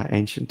 Yeah,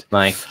 ancient.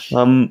 Like,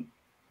 so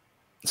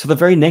the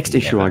very next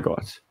issue I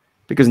got,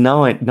 because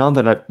now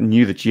that I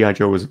knew that GI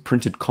Joe was a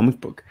printed comic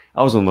book,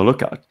 I was on the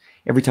lookout.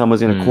 Every time I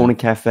was in a corner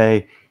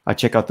cafe, I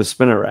check out the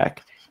spinner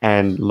rack,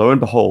 and lo and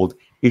behold,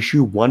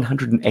 issue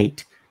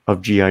 108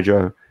 of GI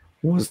Joe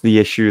was the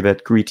issue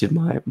that greeted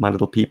my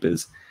little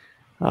peepers.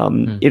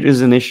 It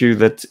is an issue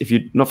that, if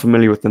you're not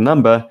familiar with the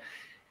number,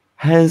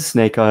 has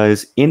Snake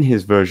Eyes in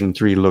his version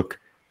 3 look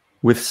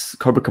with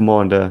Cobra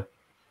Commander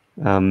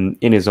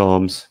in his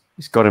arms.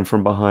 He's got him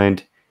from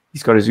behind.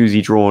 He's got his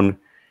Uzi drawn.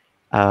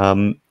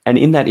 And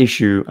in that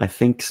issue, I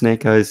think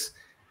Snake Eyes,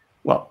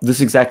 well, this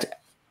exact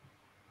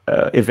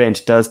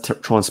event does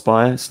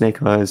transpire.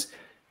 Snake Eyes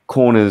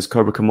corners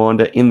Cobra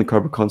Commander in the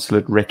Cobra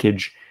Consulate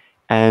wreckage,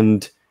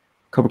 and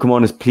Cobra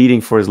Commander is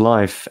pleading for his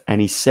life,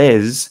 and he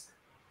says,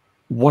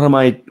 what am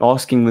I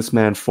asking this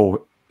man for?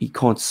 He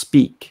can't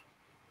speak.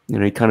 You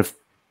know,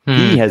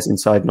 he has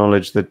inside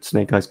knowledge that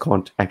Snake Eyes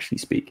can't actually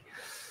speak.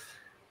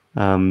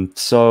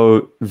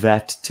 So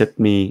that tipped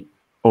me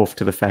off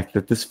to the fact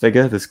that this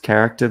figure, this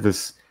character,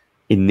 this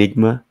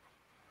enigma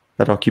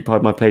that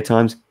occupied my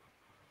playtimes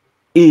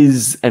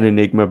is an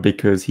enigma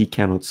because he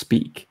cannot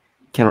speak,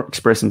 cannot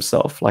express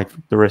himself like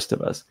the rest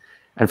of us.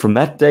 And from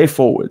that day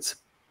forwards,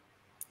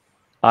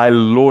 I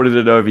lorded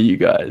it over you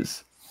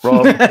guys.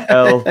 Rob,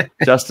 El,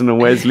 Justin and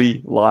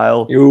Wesley,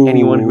 Lyle,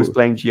 anyone who was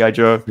playing G.I.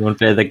 Joe. You want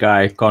to play the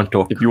guy, can't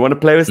talk. If you want to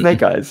play with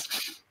Snake Eyes,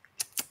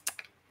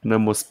 no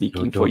more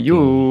speaking for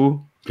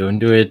you. Don't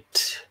do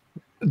it.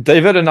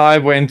 David and I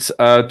went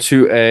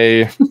to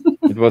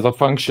it was a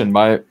function.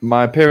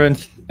 My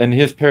parents and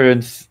his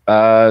parents,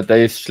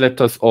 they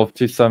schlepped us off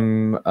to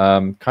some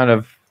kind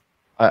of,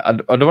 I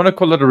don't want to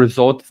call it a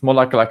resort. It's more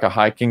like a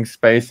hiking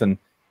space. And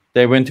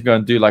they went to go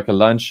and do like a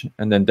lunch.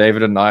 And then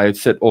David and I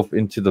set off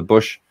into the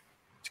bush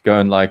to go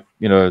and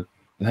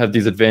have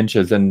these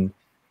adventures. And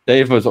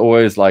Dave was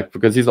always like,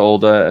 because he's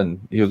older and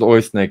he was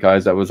always Snake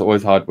Eyes, that was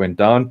always how it went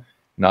down.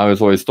 And I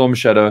was always Storm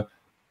Shadow.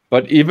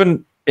 But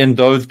even in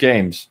those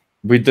games,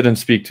 we didn't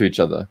speak to each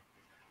other.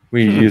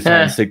 We used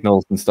hand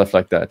signals and stuff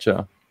like that.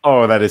 Yeah.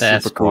 Oh, that's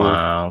super cool.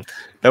 Wild.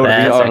 That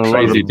would be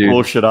crazy, dude.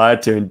 Bullshit I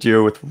had to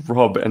endure with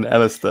Rob and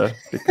Alistair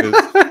because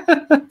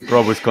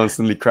Rob was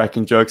constantly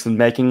cracking jokes and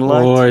making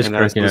light. Always and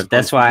cracking was up.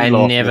 That's why I constantly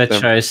laughing never at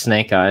them. chose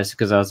Snake Eyes,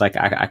 because I was like,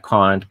 I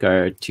can't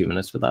go 2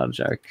 minutes without a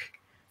joke.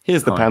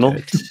 Here's the Can't panel. do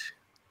it.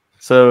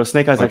 So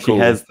Snake Eyes Oh, actually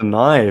cool. has the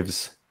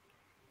knives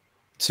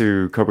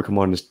to Cobra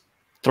Commander's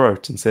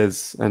throat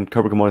and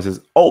Cobra Commander says,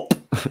 "Oh,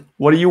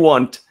 what do you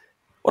want?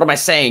 What am I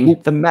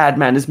saying? The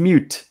madman is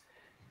mute."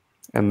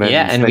 And then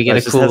Yeah, and we Snake get a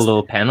Eyes just cool has-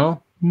 little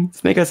panel.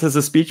 Snake Eyes has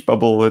a speech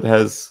bubble that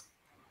has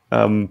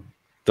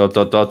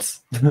Dots.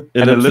 an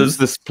Ellipses.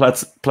 ellipsis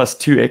plus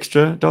 2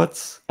 extra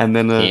dots and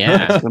then a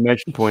Yeah.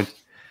 exclamation point.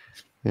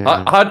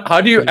 Yeah. How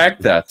do you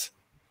act that?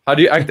 How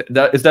do you act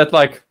that? Is that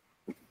like?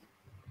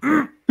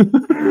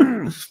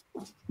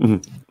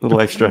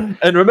 Little extra.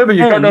 And remember,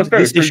 you And can't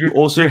this issue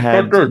also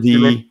had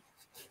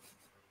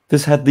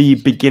this had the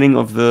beginning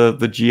of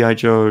the GI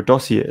Joe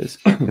dossiers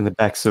in the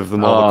backs of the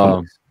Marvel Oh.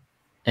 comics,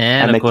 And,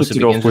 and they of course, kicked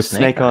it it off begins with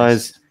Snake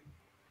Eyes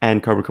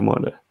and Cobra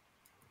Commander.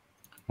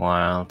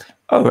 Wild.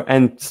 Oh,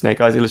 and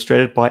Snake Eyes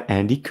illustrated by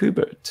Andy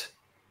Kubert,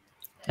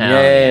 Hell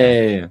yeah.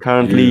 Yay!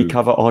 currently Ooh,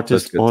 cover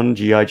artist good. on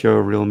GI Joe: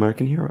 A Real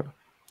American Hero.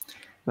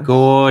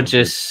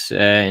 Gorgeous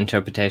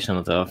interpretation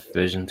of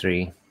version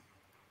 3.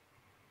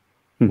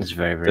 It's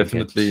very, very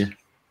Definitely. good.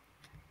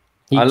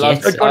 He I love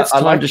gets It it. got its I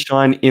time like- to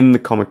shine in the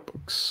comic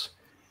books,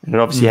 and it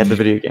obviously had the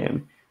video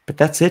game. But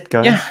that's it,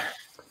 guys. Yeah.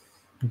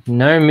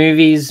 No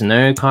movies,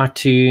 no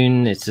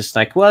cartoon. It's just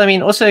like, well, I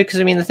mean, also because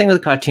I mean, the thing with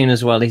the cartoon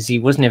as well is he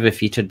was never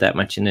featured that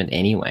much in it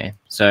anyway.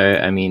 So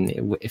I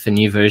mean, if a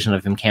new version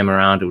of him came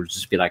around, it would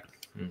just be like,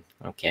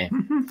 okay,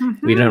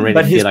 we don't really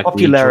But his feel like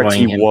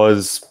popularity reenjoying him.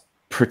 was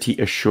pretty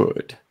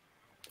assured.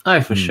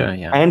 Oh, for sure,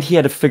 yeah. And he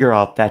had to figure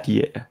out that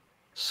year.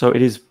 So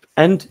it is,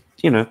 and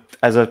you know,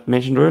 as I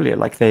mentioned earlier,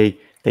 like they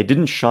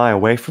didn't shy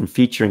away from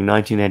featuring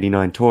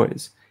 1989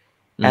 toys.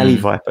 Alley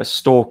Viper,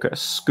 Stalker,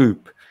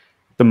 Scoop,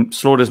 the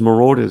Slaughter's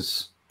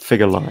Marauders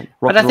figure line.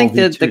 But I think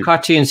Rock'n'Roll the V2.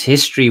 cartoon's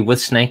history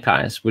with Snake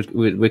Eyes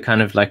would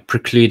kind of like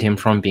preclude him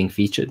from being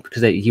featured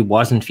because he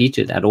wasn't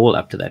featured at all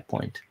up to that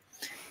point.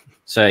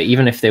 So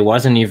even if there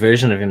was a new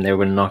version of him, they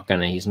were not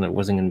gonna.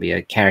 Wasn't gonna be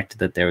a character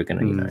that they were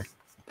gonna, you know.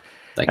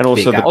 Like And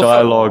also big the up.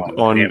 dialogue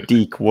on him.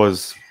 Deke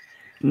was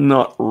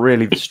not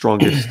really the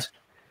strongest.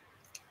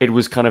 It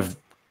was kind of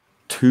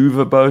too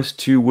verbose,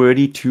 too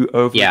wordy, too Yeah,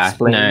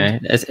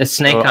 over-explained. no, a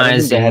Snake So I don't think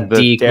Eyes they in had the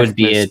Deke would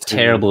be a deftness to-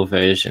 terrible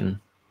version.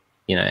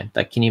 You know,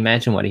 like can you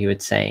imagine what he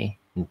would say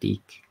in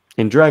Deke?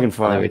 In How they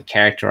Dragonfire, would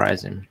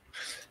characterize him.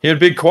 He'd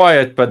be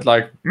quiet, but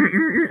like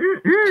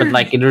But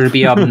like it would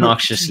be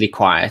obnoxiously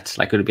quiet.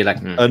 Like it would be like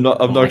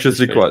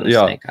obnoxiously quiet.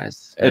 Yeah, Snake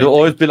Eyes. it'll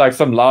always be like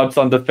some loud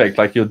sound effect,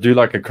 like you'll do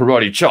like a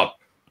karate chop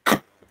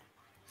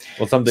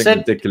or something So,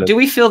 ridiculous. do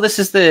we feel this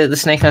is the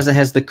Snake Eyes that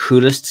has the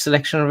coolest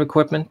selection of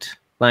equipment?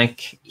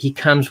 Like he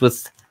comes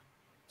with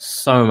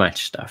so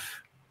much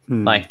stuff.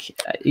 Like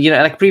you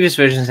know, like previous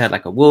versions had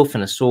like a wolf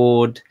and a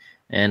sword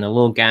and a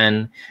little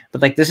gun,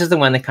 but like this is the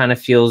one that kind of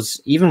feels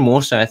even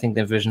more so. I think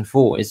than version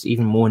 4 is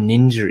even more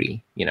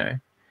ninja-y. You know,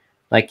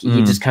 like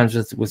he just comes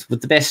with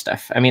the best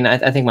stuff. I mean,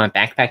 I think my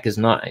backpack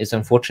is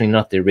unfortunately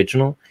not the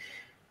original.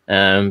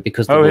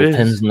 Because the little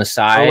pins on the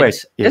side. Oh,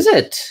 wait, Is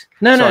it?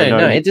 No, Sorry,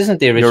 no, it isn't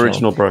the original. the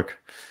original broke.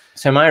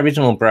 So my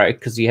original broke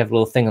because you have a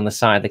little thing on the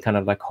side that kind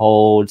of like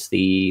holds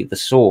the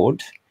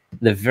sword,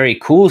 the very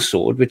cool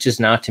sword, which is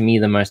now to me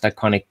the most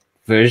iconic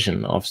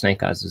version of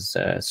Snake Eyes'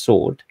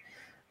 sword,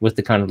 with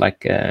the kind of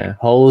like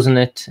holes in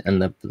it and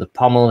the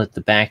pommel at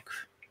the back,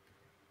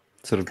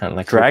 Sort of kind of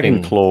like dragon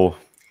ripping- claw.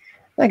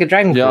 like a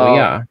dragon claw,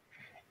 yeah.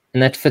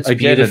 And that fits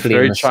Again, it's beautifully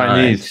very in the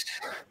Chinese. side,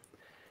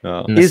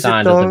 Yeah. in the Is it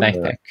side of the though?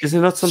 backpack. Is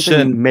there not something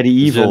Shin.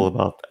 medieval Shin.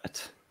 about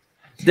that?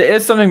 There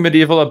is something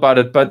medieval about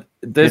it, but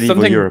there's Medieval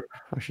something. Europe,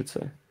 I should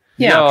say.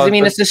 Yeah, 'cause, I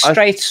mean, but it's a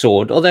straight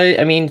sword. Although,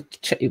 I mean,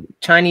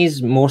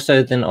 Chinese more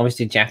so than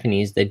obviously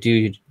Japanese, they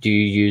do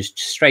use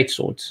straight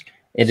swords.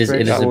 It is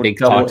a sword, big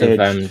part of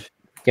double-edged.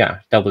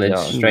 double-edged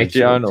Yeah, straight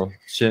yeah, I swords. know.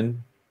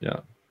 Shin. Yeah,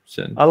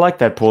 Shin. I like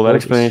that, Paul. That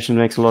Gorgeous. explanation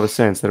makes a lot of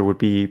sense. That it would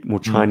be more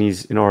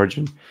Chinese in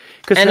origin.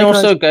 Because And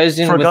also goes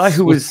in for a with, guy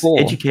who with was four.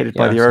 educated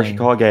by Yeah, the I'm saying.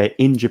 Arashikage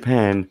in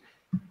Japan,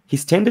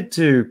 he's tended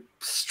to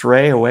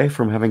stray away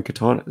from having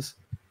katanas,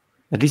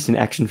 at least in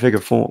action figure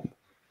form.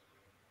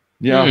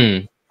 Yeah,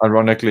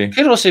 ironically.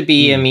 Could also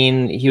be, I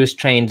mean, he was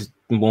trained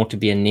more to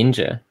be a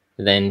ninja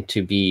than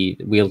to be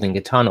wielding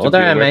katana. To Although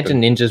be a I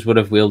imagine ninjas would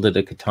have wielded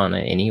a katana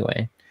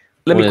anyway.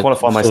 Let me Or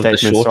qualify my sort of the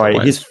statement. shorter Sorry,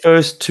 ones. his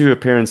first 2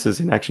 appearances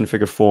in action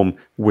figure form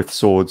with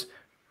swords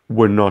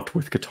were not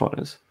with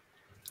katanas.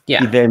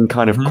 Yeah. He then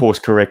kind of course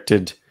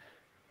corrected,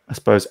 I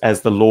suppose,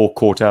 as the law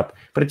caught up.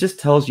 But it just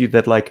tells you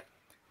that like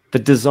the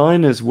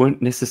designers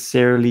weren't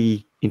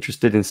necessarily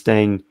interested in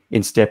staying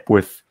in step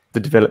with the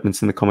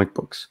developments in the comic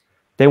books.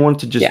 They wanted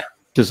to just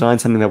design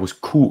something that was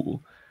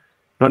cool,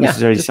 not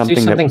necessarily just do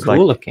something that was cool like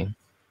looking.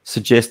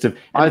 suggestive.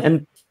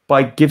 And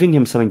by giving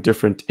him something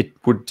different, it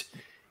would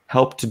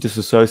help to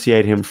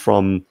disassociate him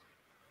from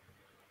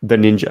the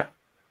ninja,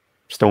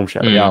 Storm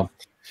Shadow. Yeah.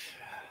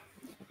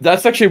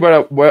 That's actually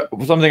where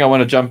something I want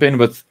to jump in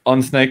with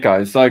on Snake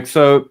Eyes. Like,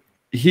 so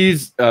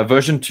he's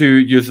version 2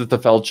 uses the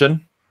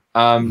falchion,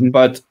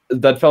 But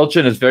that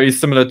falchion is very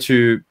similar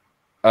to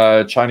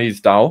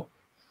Chinese Dao.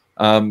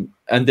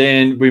 And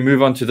then we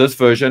move on to this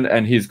version,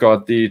 and he's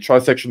got the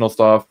Tri-Sectional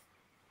Staff.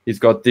 He's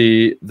got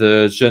the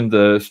Jin,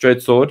 the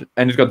straight sword,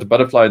 and he's got the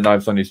butterfly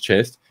knives on his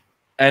chest.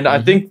 And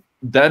I think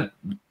that,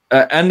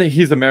 and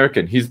he's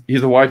American. He's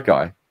a white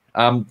guy.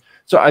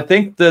 So I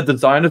think the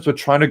designers were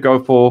trying to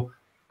go for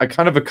a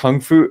kind of a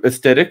kung fu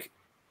aesthetic,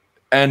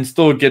 and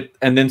still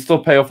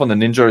pay off on the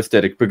ninja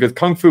aesthetic, because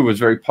kung fu was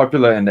very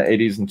popular in the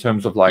 80s in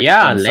terms of like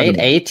late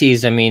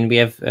 80s. I mean, we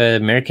have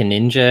American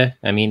Ninja.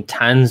 I mean,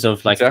 tons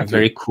of like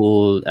very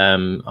cool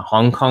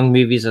Hong Kong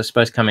movies, I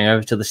suppose, coming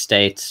over to the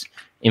States,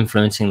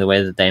 influencing the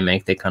way that they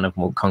make their kind of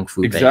more kung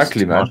fu based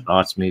martial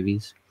arts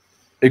movies.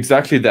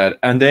 Exactly that.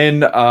 And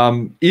then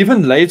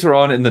even later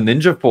on in the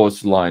Ninja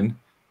Force line,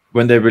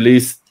 when they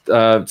released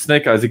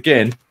Snake Eyes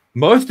again,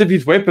 most of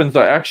his weapons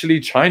are actually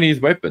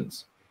Chinese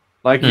weapons.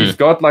 Like he's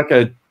got like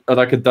a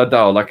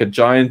dadao, like a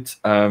giant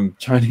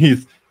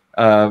Chinese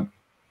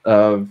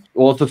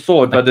also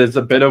sword, but there's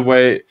a better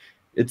way.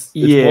 It's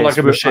more like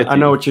a machete. I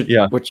know what you.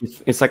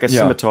 It's like a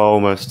scimitar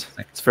almost.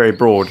 It's very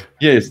broad.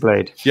 Yes,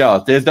 blade.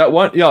 Yeah, there's that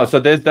one. Yeah, so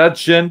there's that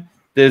Jin.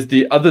 There's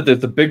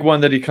the big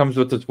one that he comes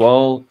with as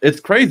well. It's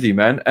crazy,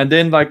 man. And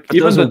then like but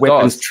even the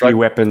weapons, true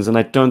weapons, and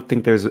I don't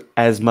think there's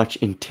as much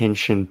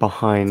intention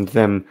behind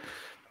them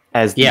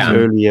as the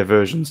earlier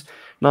versions.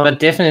 No. But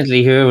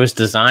definitely, whoever was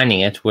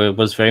designing it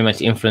was very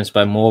much influenced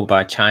more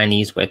by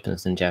Chinese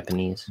weapons than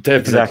Japanese. Definitely.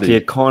 Exactly,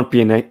 it can't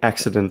be an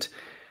accident.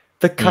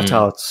 The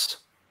cutouts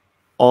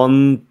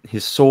on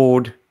his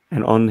sword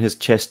and on his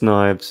chest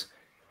knives.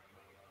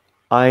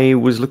 I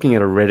was looking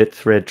at a Reddit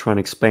thread trying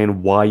to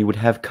explain why you would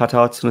have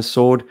cutouts in a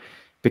sword,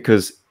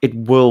 because it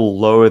will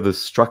lower the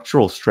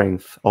structural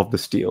strength of the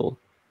steel,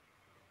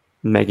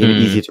 making it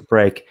easier to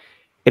break.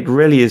 It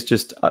really is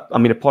just, I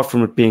mean, apart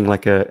from it being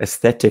like a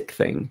aesthetic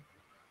thing,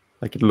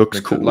 like it looks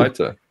cool. Makes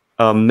it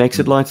lighter. Makes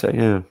it lighter,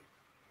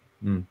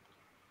 yeah.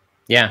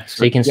 Yeah,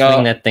 so you can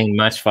swing that thing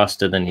much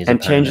faster than his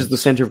opponents. Changes the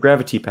center of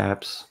gravity,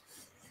 perhaps.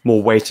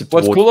 More weighted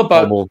towards what's cool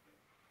about normal,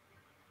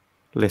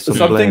 less on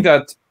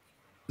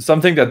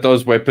something that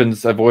those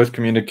weapons have always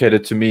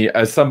communicated to me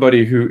as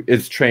somebody who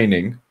is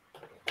training,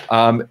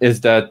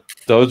 is that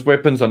those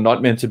weapons are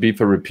not meant to be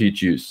for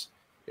repeat use.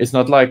 It's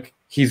not like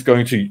he's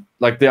going to,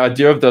 like, the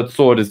idea of that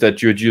sword is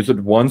that you would use it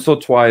once or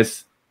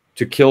twice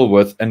to kill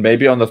with, and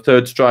maybe on the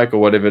third strike or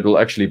whatever it will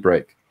actually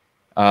break,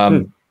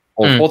 or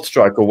fourth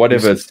strike or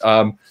whatever.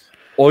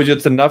 Or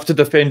it's enough to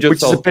defend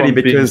yourself. Which is a pity,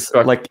 because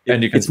like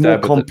it's more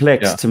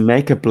complex to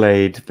make a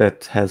blade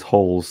that has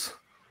holes.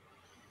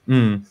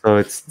 So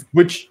it's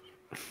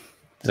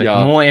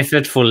more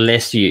effort for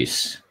less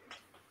use.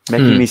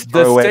 Making these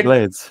throwaway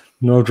blades.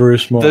 Not very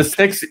smart. The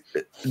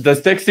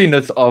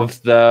sexiness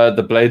of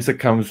the blades that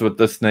comes with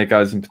the Snake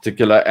Eyes in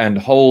particular, and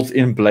holes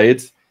in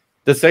blades.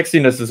 The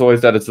sexiness is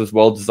always that it's this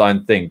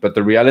well-designed thing, but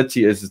the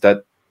reality is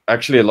that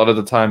actually a lot of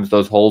the times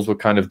those holes were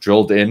kind of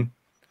drilled in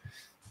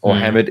or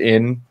hammered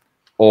in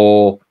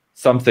or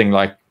something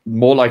like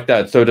more like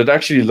that. So it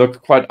actually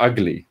looked quite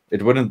ugly.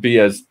 It wouldn't be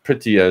as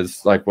pretty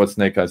as like what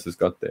Snake Eyes has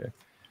got there.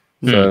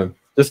 So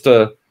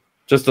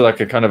just like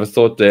a kind of a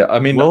thought there. I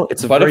mean, well,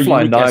 it's a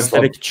butterfly very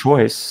aesthetic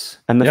choice,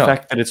 and the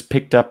fact that it's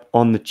picked up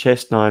on the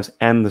chest knives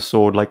and the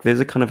sword, like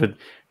there's a kind of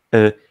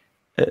a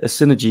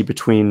synergy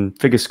between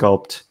figure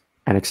sculpt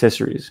and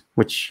accessories,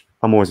 which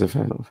I'm always a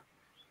fan of.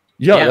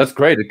 Yeah, that's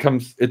great.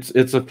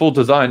 It's a full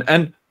design.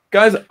 And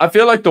guys, I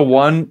feel like the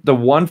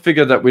one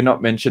figure that we're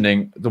not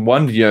mentioning, the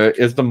one here,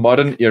 is the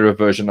modern era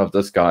version of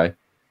this guy.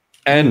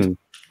 And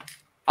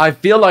I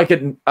feel like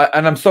it, and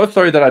I'm so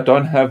sorry that I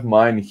don't have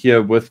mine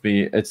here with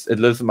me. It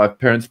lives in my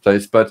parents'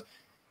 place. But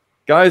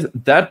guys,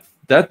 that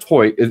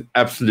toy is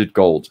absolute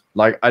gold.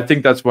 Like, I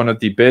think that's one of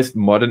the best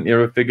modern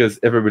era figures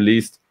ever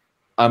released.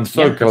 I'm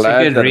so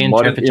glad that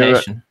modern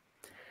era.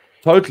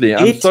 Totally,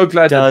 I'm so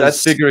glad that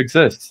figure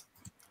exists.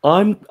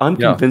 I'm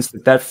convinced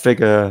that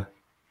figure,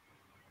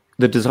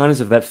 the designers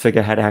of that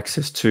figure had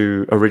access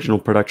to original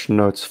production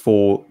notes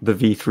for the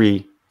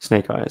V3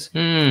 Snake Eyes,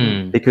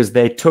 because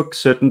they took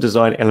certain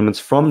design elements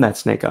from that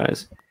Snake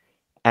Eyes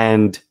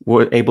and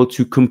were able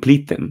to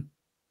complete them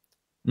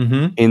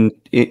in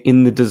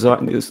the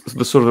design,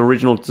 the sort of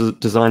original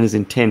designer's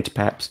intent,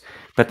 perhaps,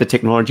 that the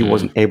technology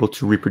wasn't able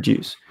to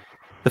reproduce.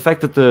 The fact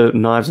that the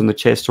knives on the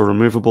chest are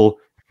removable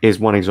is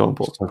one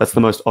example. That's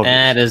the most obvious.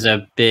 That is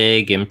a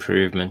big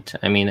improvement.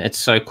 I mean, it's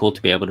so cool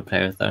to be able to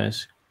play with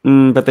those.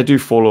 But they do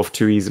fall off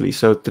too easily,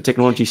 so the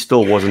technology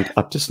still wasn't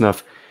up to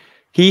snuff.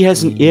 He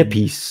has an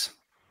earpiece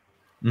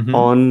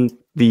on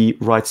the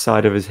right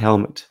side of his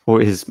helmet,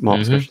 or his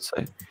mask, I should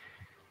say.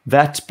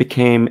 That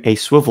became a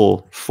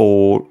swivel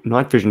for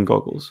night vision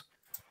goggles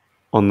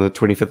on the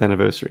 25th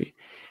anniversary.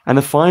 And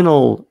the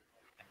final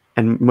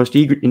and most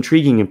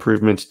intriguing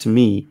improvement to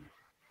me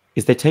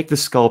is they take the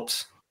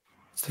sculpt.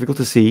 It's difficult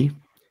to see,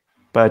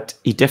 but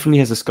he definitely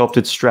has a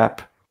sculpted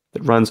strap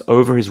that runs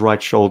over his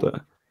right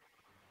shoulder.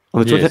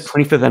 On the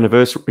 25th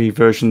anniversary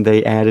version,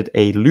 they added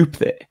a loop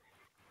there,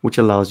 which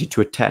allows you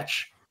to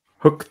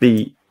hook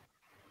the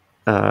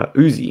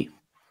Uzi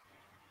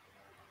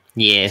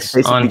Yes,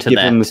 Basically onto give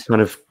him that. this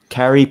kind of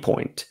carry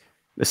point,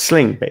 a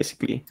sling,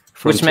 basically.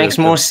 Which makes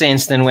more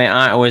sense than where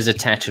I always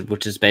attach it,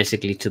 which is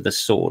basically to the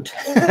sword.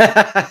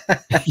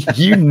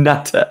 You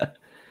nutter.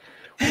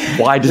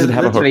 Why does it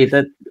have a hook?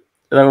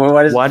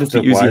 Why does the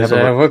Uzi have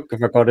a hook?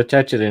 If I can't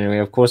attach it anyway,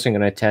 of course I'm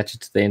going to attach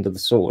it to the end of the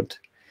sword.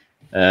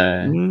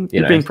 You're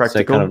being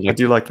practical. So kind of I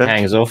do like that.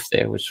 Hangs off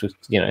there, which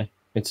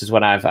is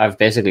what I've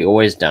basically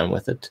always done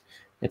with it.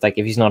 It's like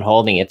if he's not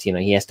holding it,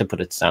 he has to put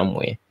it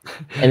somewhere,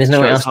 and there's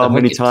nowhere else. How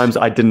many times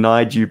I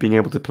denied you being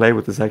able to play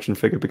with this action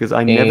figure because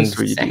I never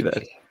saw you do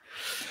that.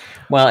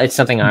 Well, it's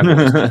something I've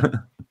always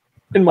done.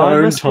 In my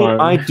own time.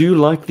 I do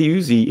like the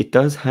Uzi. It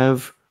does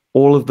have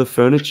all of the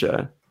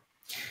furniture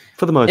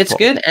for the most part. It's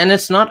good, and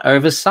it's not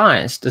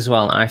oversized as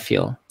well, I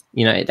feel.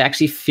 It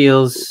actually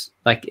feels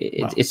like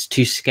it's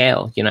to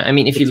scale. I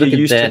mean, if you look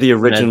at the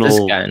original this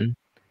gun,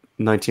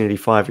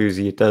 1985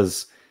 Uzi, it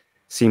does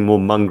seem more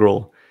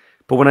mongrel.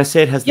 But when I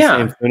say it has the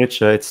same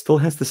furniture, it still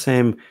has the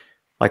same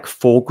like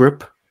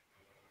foregrip,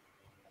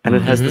 and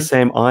it has the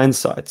same iron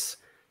sights.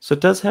 So it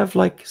does have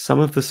like some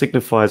of the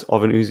signifiers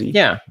of an Uzi.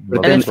 Yeah,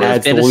 but and then it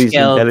feels better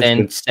scale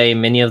than, say,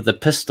 many of the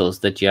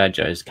pistols that GI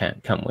Joes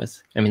can't come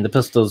with. I mean, the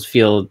pistols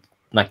feel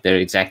like they're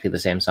exactly the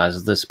same size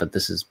as this, but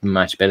this is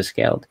much better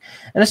scaled.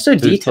 And it's so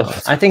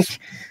detailed. I think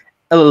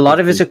a lot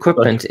of its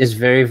equipment is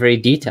very, very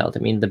detailed. I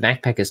mean, the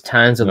backpack has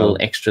tons of little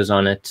extras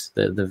on it.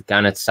 The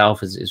gun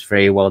itself is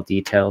very well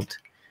detailed.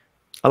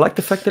 I like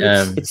the fact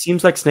that it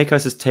seems like Snake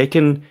Eyes has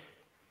taken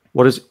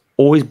what has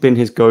always been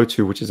his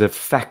go-to, which is a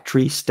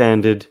factory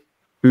standard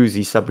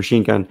Uzi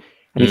submachine gun,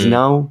 and he's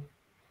now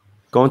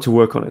gone to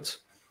work on it,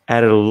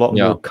 added a lot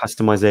more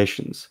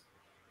customizations,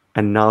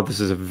 and now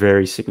this is a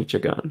very signature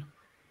gun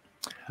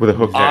with a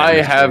hook.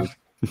 I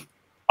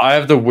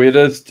have the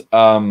weirdest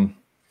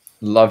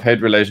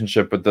love-hate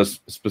relationship with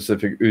this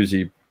specific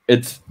Uzi.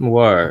 It's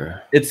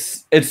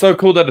so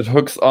cool that it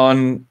hooks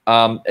on.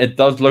 It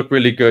does look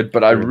really good,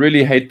 but I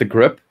really hate the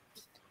grip.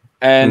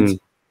 And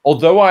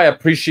although I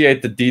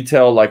appreciate the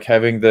detail, like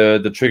having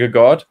the trigger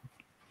guard,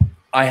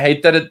 I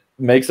hate that it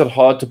makes it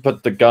hard to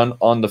put the gun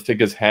on the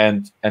figure's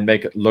hand and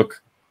make it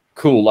look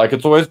cool. Like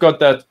it's always got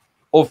that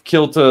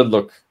off-kilter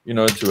look,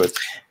 to it.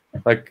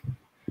 Like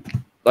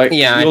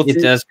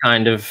it does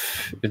kind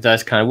of.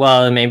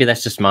 Well, maybe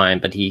that's just mine,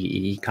 but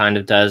he kind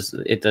of does.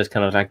 It does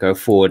kind of like go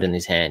forward in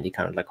his hand. He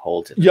kind of like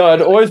holds it. Yeah,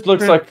 it always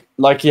looks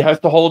like he has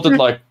to hold it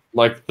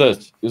like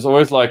this. It's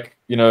always like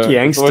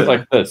it's always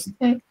like this.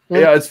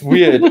 Yeah, it's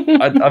weird.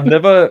 I've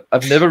never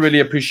really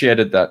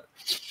appreciated that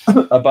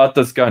about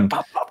this gun,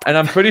 and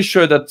I'm pretty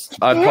sure that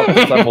I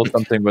probably stumbled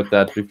something with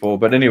that before.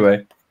 But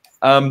anyway,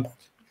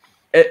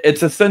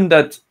 it's a sin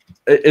that.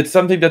 It's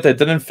something that they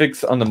didn't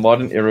fix on the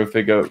modern era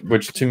figure,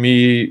 which to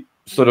me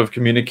sort of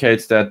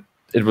communicates that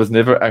it was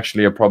never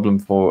actually a problem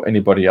for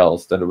anybody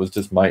else, that it was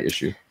just my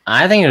issue.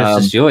 I think it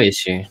was just your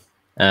issue.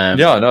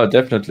 Yeah, no,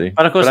 definitely.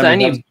 But of course, the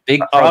only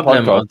big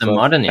problem of the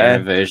modern era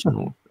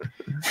version...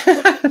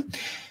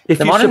 if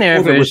the modern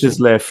era version is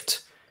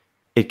left,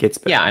 it gets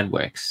better. Yeah, it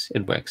works.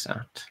 It works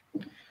out.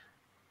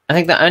 I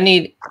think the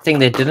only thing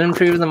they did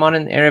improve in the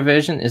modern era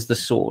version is the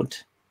sword.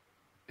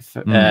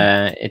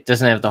 It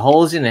doesn't have the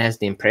holes in it, has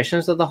the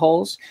impressions of the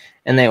holes,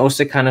 and they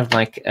also kind of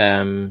like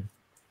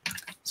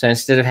so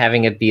instead of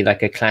having it be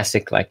like a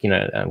classic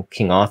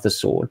King Arthur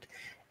sword,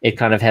 it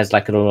kind of has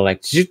like a little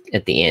like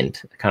at the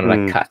end, kind of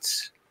like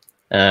cuts.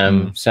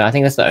 So I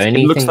think that's the only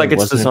thing. It looks like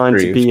it's designed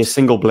to be a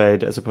single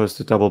blade as opposed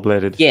to double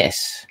bladed.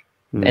 Yes,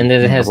 and then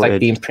it has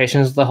like the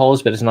impressions of the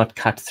holes, but it's not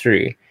cut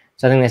through.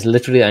 So I think that's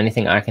literally the only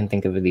thing I can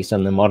think of, at least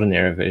on the modern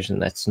era version,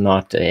 that's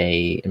not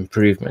a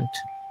improvement.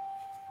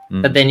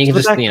 But then you can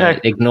just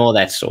ignore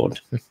that sword.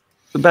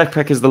 The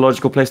backpack is the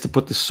logical place to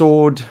put the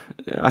sword.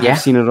 I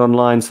have seen it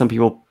online. Some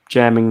people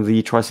jamming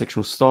the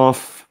Tri-Sectional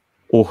Staff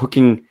or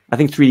hooking. I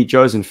think 3D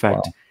Joes, in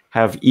fact,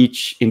 have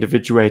each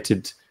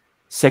individuated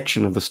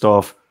section of the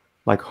staff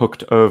like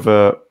hooked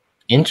over.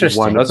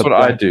 Interesting. That's what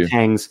I do.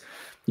 Hangs.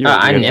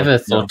 I never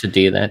thought to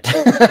do that.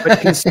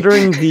 But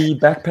considering the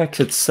backpack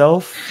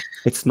itself,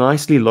 it's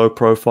nicely low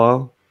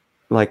profile.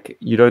 Like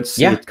you don't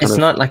see it it's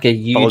not like a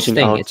huge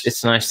thing.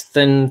 It's nice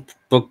thin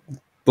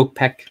book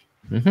pack.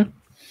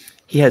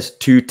 He has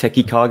 2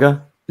 Teki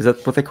Kaga. Is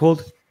that what they're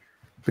called?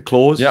 The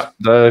claws? Yeah,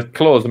 the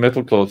claws, the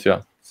metal claws,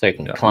 yeah. So you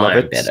can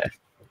climb better.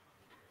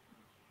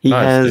 He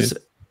has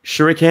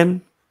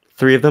shuriken,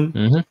 3 of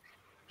them.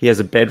 He has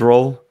a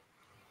bedroll.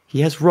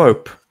 He has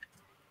rope.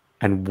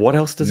 And what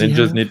else does he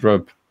have? Ninjas need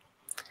rope.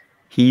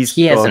 He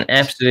has an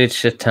absolute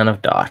shit ton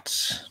of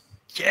darts.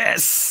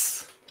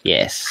 Yes!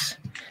 Yes.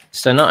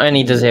 So not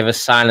only does he have a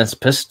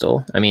silenced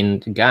pistol,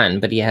 gun,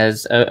 but he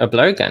has a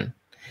blowgun,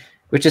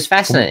 which is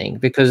fascinating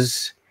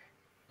because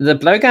the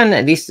blowgun,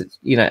 at least,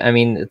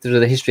 through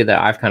the history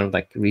that I've kind of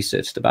like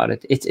researched about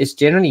it, it's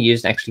generally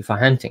used actually for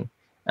hunting.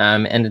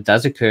 And it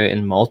does occur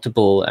in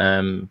multiple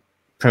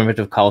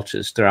primitive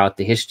cultures throughout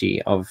the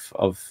history of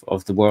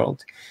the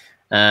world.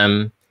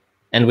 And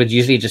would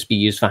usually just be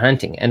used for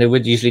hunting. And it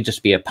would usually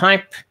just be a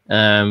pipe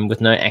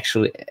with no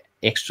actual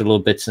extra little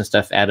bits and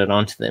stuff added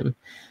onto them.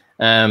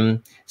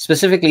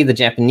 Specifically, the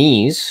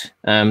Japanese,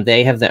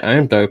 they have their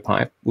own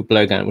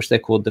blowgun, which they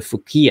called the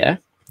Fukiya.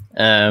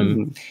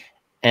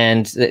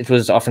 And it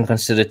was often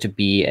considered to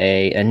be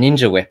a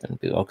ninja weapon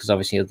because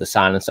obviously of the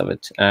silence of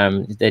it.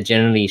 They're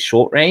generally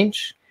short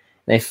range.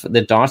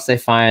 The darts they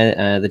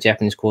fire, the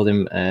Japanese call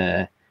them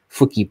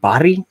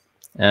fukibari,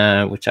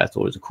 which I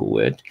thought was a cool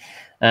word.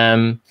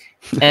 And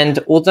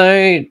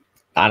although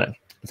I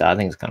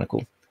think it's kind of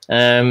cool.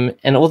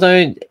 And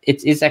although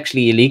it is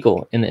actually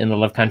illegal in a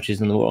lot of countries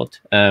in the world,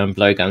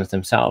 blowguns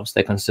themselves,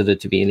 they're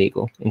considered to be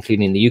illegal,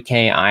 including the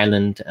UK,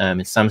 Ireland,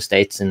 in some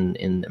states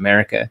in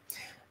America.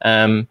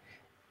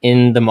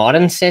 In the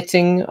modern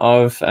setting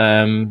of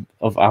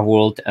our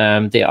world,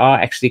 there are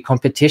actually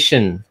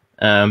competition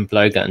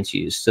blowguns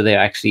used. So they're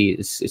actually,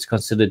 it's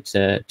considered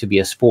to be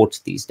a sport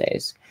these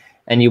days.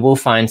 And you will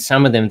find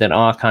some of them that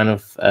are kind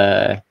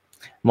of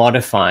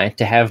modified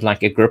to have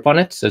like a grip on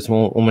it. So it's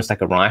almost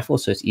like a rifle,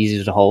 so it's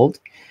easier to hold.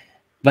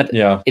 But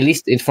at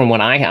least from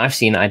what I've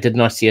seen, I did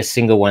not see a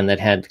single one that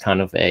had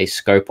kind of a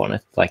scope on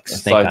it, like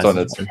Snake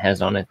Eyes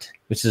has on it,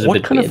 which is a bit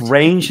weird. What kind of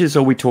ranges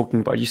are we talking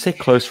about? You say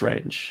close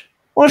range.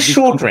 Well,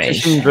 short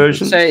range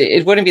versions? So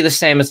it wouldn't be the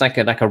same as like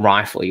a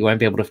rifle. You won't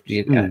be able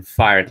to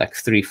fire it like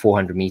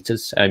 300-400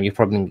 meters. You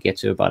probably can get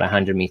to about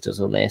 100 meters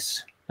or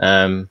less.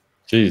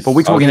 Jeez. But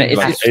we're talking it's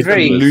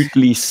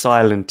absolutely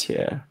silent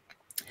here.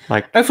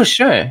 Like, oh, for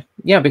sure,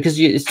 yeah, because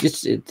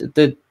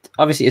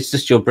obviously it's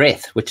just your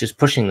breath which is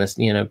pushing this,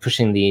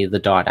 pushing the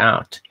dart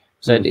out.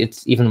 So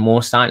it's even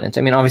more silent.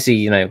 I mean,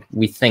 obviously,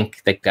 we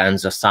think that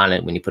guns are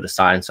silent when you put a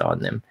silencer on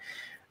them.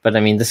 But I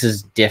mean, this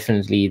is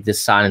definitely the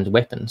silent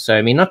weapon. So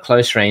I mean, not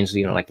close range,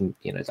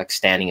 it's like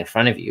standing in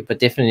front of you, but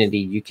definitely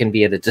you can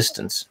be at a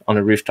distance on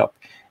a rooftop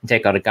and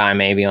take out a guy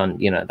maybe on,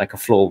 like a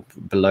floor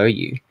below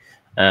you.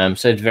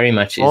 So it very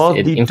much is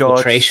an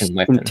infiltration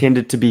weapon.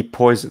 Intended to be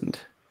poisoned.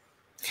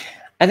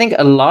 I think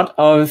a lot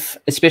of,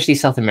 especially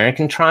South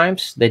American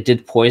tribes, they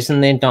did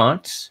poison their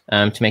darts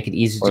to make it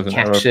easy to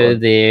capture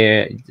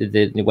their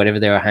whatever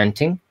they were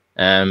hunting.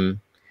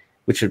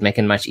 Which would make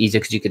it much easier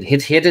because you could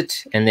hit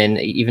it, and then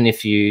even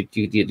if you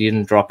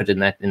didn't drop it in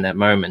that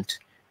moment,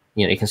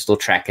 you can still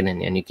track it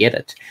and you get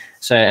it.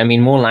 So I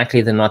mean, more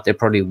likely than not, they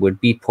probably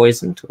would be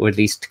poisoned or at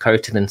least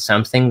coated in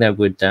something that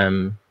would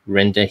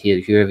render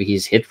whoever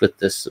he's hit with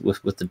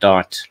with the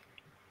dart.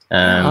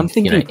 I'm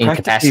thinking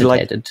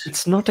incapacitated.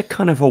 It's not a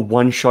kind of a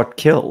one-shot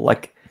kill.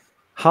 Like,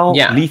 how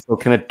lethal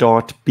can a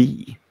dart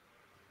be?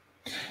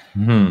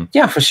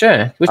 Yeah, for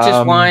sure. Which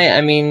is why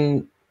I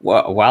mean.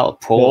 Well,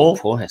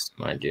 Paul has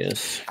some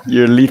ideas.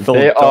 You're lethal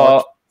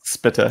dart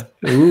spitter.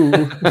 Ooh.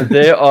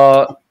 They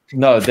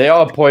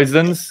are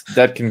poisons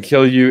that can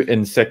kill you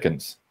in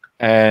seconds.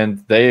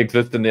 And they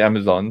exist in the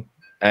Amazon.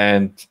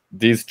 And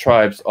these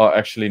tribes are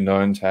actually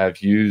known to have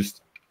used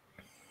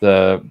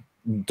the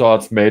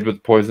darts made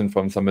with poison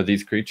from some of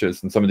these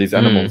creatures and some of these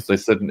animals.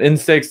 There's certain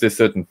insects, there's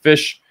certain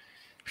fish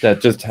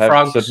that just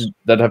have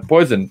that have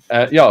poison.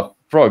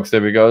 Frogs,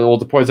 there we go. Or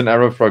the poison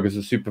arrow frog is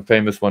a super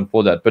famous one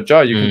for that. But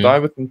you can die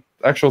within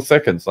actual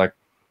seconds. Like,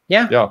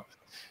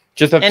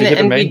 just have to hit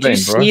a main vein,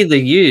 bro. See the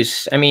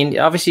use. I mean,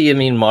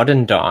 obviously,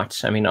 modern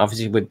darts. I mean,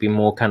 obviously, would be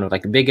more kind of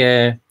like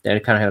bigger. They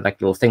kind of have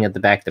like a little thing at the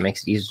back that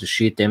makes it easier to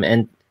shoot them,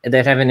 and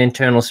they'd have an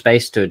internal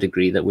space to a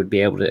degree that would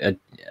be able to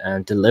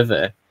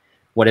deliver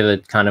whatever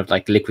kind of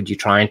like liquid you're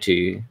trying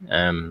to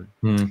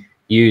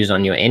use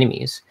on your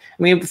enemies.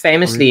 I mean,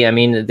 famously,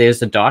 there's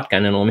the dart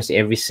gun in almost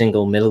every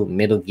single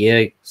Metal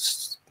Gear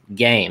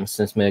game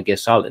since Metal Gear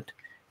Solid.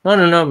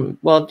 No.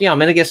 Well,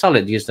 Metal Gear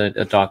Solid used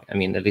a dart. I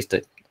mean, at least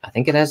I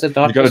think it has a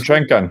dart. You got a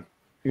trank gun.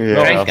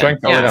 Yeah,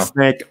 trank gun.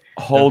 Snake,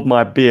 hold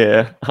my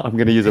beer. I'm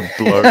going to use a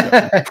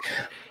blowgun.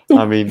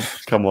 I mean,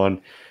 come on.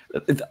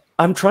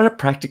 I'm trying to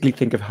practically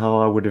think of how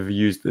I would have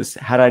used this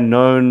had I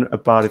known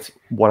about it.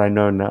 What I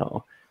know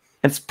now,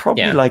 it's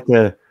probably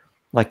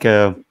like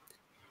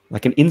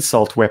an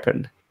insult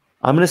weapon.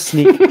 I'm going to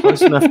sneak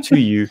close enough to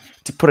you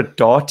to put a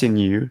dart in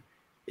you.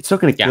 It's not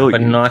going to kill you. But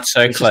not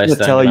so it's close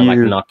that it'll like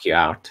knock you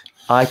out.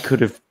 I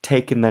could have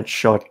taken that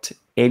shot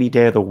any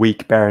day of the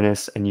week,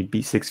 Baroness, and you'd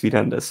be 6 feet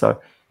under.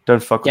 So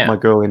don't fuck with my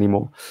girl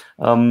anymore.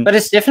 But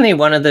it's definitely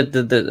one of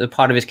the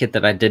part of his kit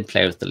that I did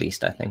play with the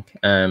least, I think.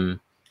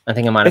 I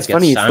think I might have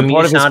got some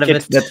use out of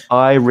it. That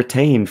I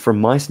retained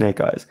from my Snake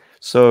Eyes.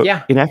 So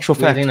in actual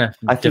fact,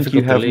 I think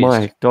you have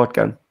my dart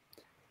gun.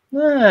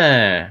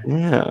 Yeah,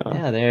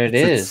 there it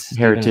is.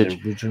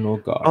 Heritage. The original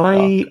dart.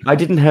 I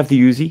didn't have the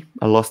Uzi.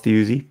 I lost the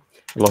Uzi.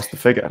 I lost the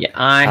figure. Yeah,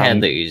 I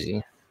had the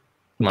Uzi.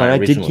 But I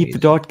did keep the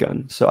dart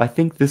gun. So I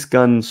think this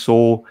gun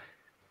saw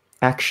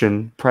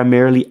action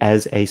primarily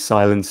as a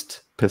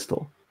silenced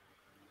pistol.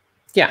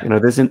 Yeah.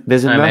 There's enough.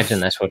 I imagine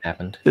that's what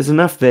happened. There's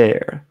enough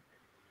there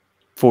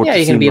for it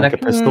to seem like a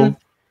pistol. You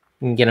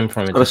can get him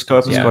from It's got a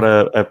scope. It's got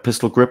a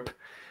pistol grip.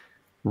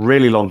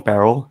 Really long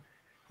barrel.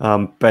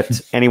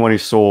 But anyone who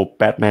saw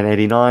Batman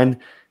 89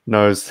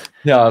 knows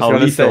how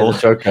lethal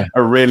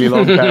a really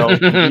long barrel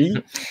can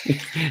be.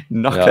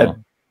 Knock that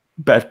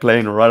bat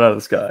plane right out of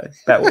the sky.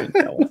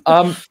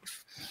 Batwing.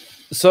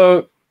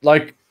 So,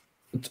 like,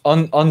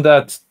 on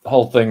that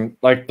whole thing,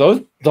 like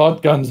those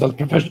dart guns, those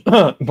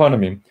pardon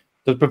me,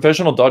 the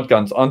professional dart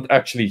guns aren't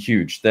actually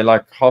huge. They're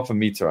like 0.5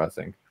 meter, I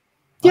think.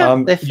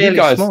 Yeah, they're fairly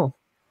you guys, small.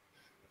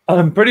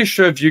 I'm pretty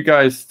sure if you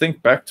guys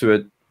think back to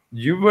it,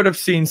 you would have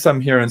seen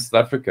some here in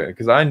South Africa,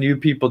 because I knew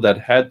people that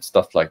had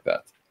stuff like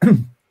that.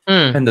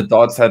 And the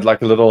darts had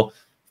like a little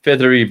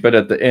feathery bit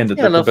at the end. It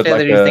Yeah, a looked little a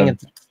bit feathery like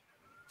thing.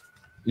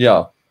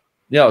 yeah.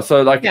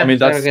 So like, Yeah, I mean,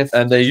 so I that's, guess-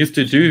 and they used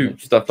to do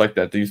stuff like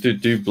that. They used to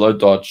do blow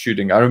dart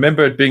shooting. I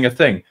remember it being a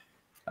thing.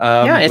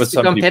 Yeah, with it's a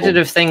some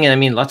competitive thing, and I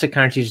mean, lots of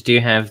countries do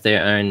have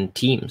their own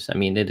teams. I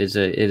mean, it is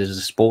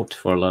a sport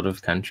for a lot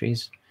of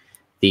countries.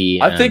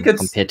 I think it's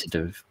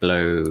competitive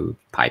blow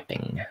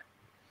piping.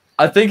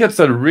 I think it's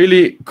a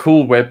really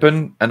cool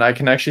weapon, and I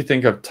can actually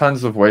think of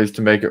tons of ways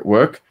to make it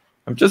work.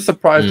 I'm just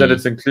surprised that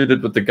it's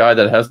included with the guy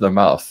that has no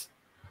mouth.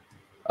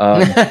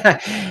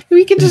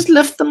 We could just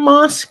lift the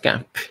mask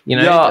up, you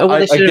know. Yeah,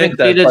 they should have get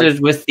that, included like-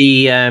 it with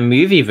the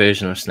movie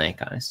version of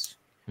Snake Eyes.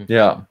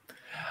 Yeah,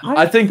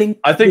 I think the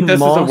this is a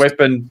mask,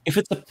 weapon. If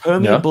it's a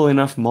permeable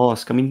enough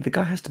mask, I mean, the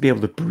guy has to be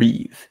able to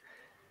breathe.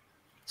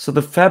 So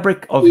the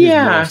fabric of his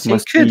mask so it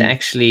must could be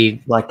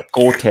actually like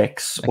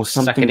Gore-Tex or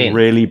suck it something in.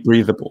 really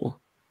breathable.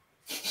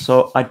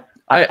 So I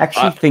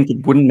actually think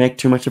it wouldn't make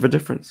too much of a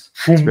difference,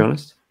 to be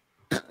honest.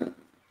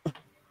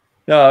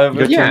 Yeah,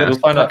 You got to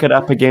tuck it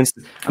up against.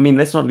 I mean,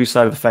 let's not lose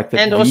sight of the fact that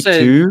And V2 also-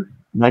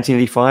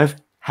 1985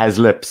 has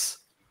lips.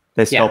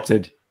 They're Yeah.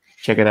 sculpted.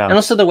 Check it out. And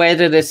also the way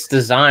that it's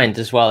designed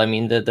as well. I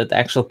mean, the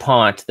actual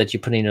part that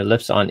you're putting your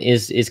lips on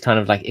is kind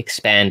of like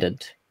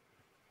expanded.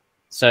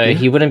 So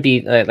he wouldn't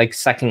be like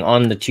sucking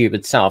on the tube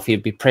itself.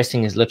 He'd be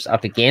pressing his lips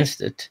up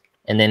against it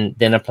and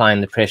then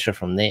applying the pressure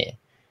from there.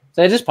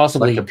 So it is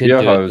possible Like he a could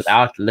beer do hose. it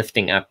without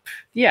lifting up.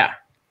 Yeah,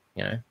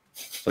 you know.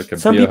 Like a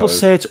Some beer people hose.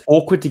 say it's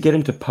awkward to get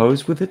him to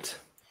pose with it.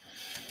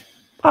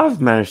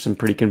 I've managed some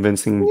pretty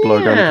convincing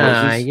blowgun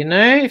Yeah, poses. you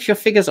know, if your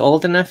figure's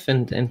old enough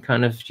and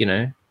kind of, you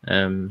know,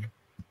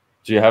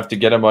 Do you have to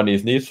get him on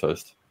his knees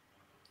first?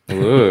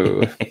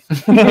 whoa.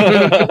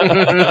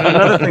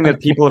 Another thing that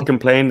people have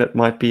complained that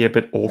might be a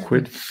bit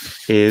awkward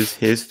is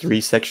his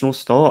 3-sectional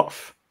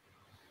staff.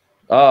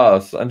 Ah,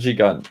 Sanji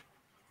gun.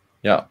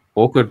 Yeah.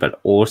 Awkward but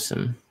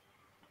awesome.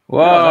 Yeah,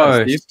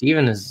 Whoa, nice,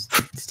 Steve.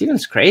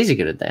 Steven's crazy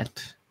good at that.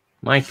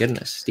 My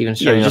goodness, Steven's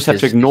Yeah, showing you just off have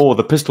to his, ignore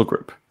the pistol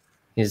grip.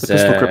 his The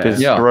pistol grip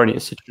is Yeah.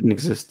 erroneous. It shouldn't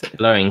exist there.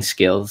 blowing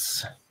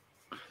skills.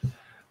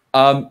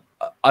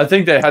 I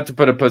think they had to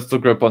put a pistol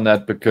grip on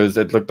that because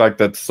it looked like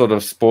that sort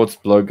of sports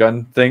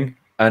blowgun thing.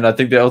 And I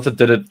think they also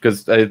did it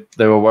because they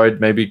were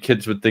worried maybe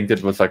kids would think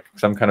it was like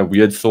some kind of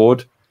weird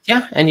sword.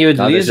 Yeah, and you would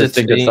Now they lose just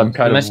it. think it's some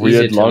kind of much easier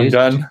weird to long lose it.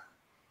 gun.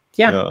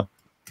 Yeah.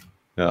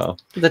 Yeah.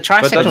 The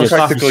Tri-Sectional that's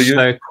Staff practical is use.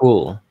 so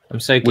cool. I'm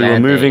so glad. We were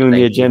moving they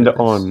the gave agenda it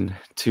this. on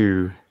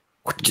to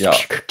Yeah.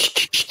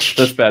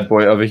 This bad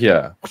boy over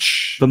here.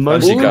 the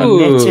most Sanji gun.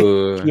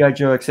 Ooh. magnetic GI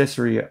Joe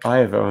accessory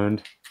I ever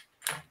owned.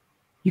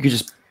 You could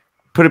just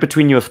put it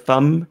between your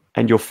thumb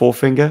and your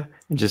forefinger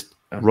and just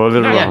roll it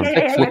Oh, yeah, around.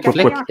 flick, flick, Whip,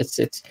 flick.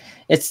 whip.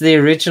 It's the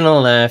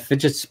original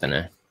fidget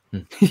spinner.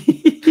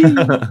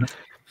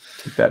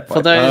 Take that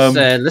For bite.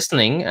 those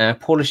listening,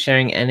 Paul is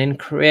sharing an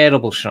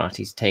incredible shot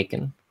he's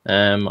taken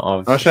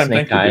of Oh, Shane,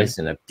 Snake thank you, Eyes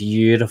in a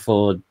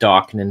beautiful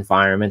darkened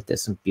environment.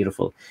 There's some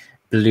beautiful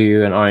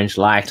blue and orange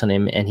light on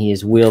him, and he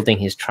is wielding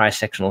his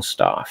Tri-Sectional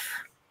Staff.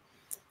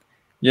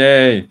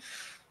 Yay.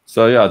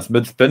 So yeah, it's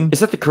mid spin.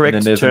 Is that the correct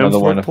then there's term another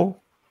for one. it, Paul?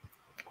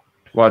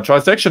 Well,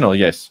 trisectional,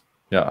 yes.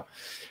 Yeah.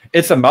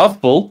 It's a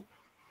mouthful.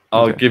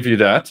 I'll Okay. give you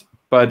that.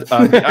 But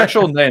the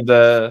actual name,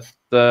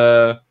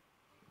 the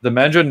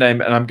Mandarin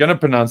name, and I'm going to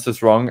pronounce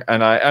this wrong,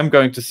 and I am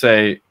going to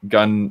say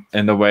gun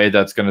in a way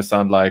that's going to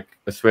sound like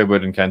a swear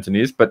word in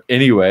Cantonese. But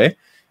anyway,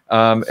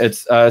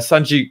 it's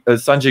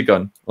Sanji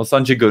gun or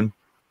Sanji gun.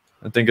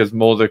 I think is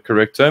more the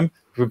correct term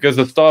because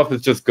the staff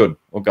is just gun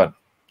or gun.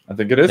 I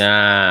think it is.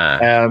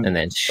 And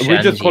then we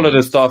just call it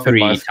a staff in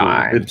my three school.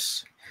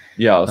 times.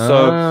 Yeah.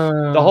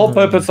 So the whole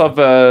purpose of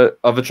a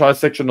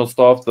trisectional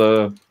staff,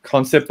 the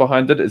concept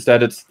behind it is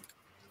that it's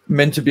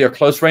meant to be a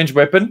close range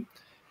weapon,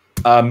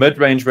 a mid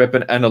range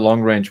weapon, and a long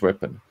range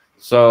weapon.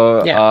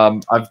 So Yeah.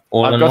 I've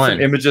All in got one.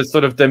 some images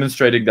sort of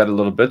demonstrating that a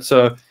little bit.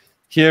 So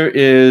here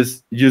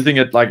is using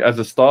it like as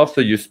a staff.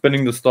 So you're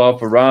spinning the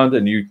staff around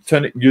and you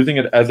turn it, using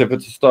it as if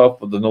it's a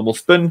staff with the normal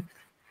spin.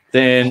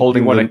 Then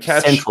Holding you want to the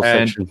catch central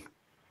and section.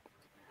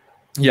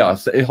 yeah,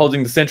 so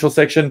holding the central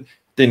section.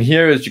 Then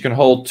here is you can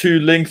hold two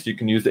links. You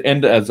can use the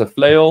end as a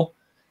flail.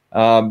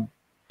 I've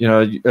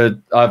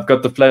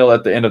got the flail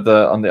at the end of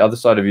on the other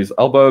side of his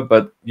elbow,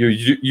 but you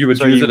would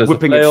So use you're it as a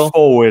whipping flail. it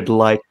forward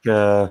like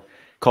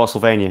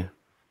Castlevania.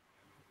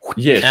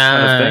 Yes,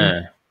 kind of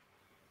thing. Ah,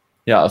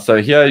 Yeah,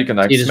 so here you can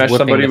like you're just smash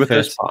whipping somebody the with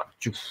first it. part.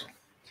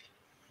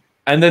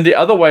 And then the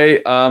other way,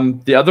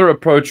 the other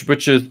approach,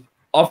 which is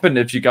often,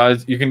 if you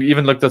can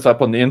even look this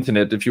up on the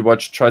internet, if you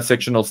watch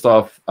trisectional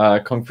staff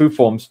kung fu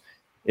forms,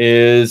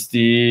 is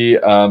the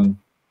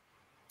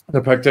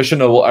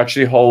practitioner will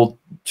actually hold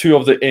two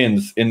of the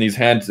ends in these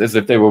hands as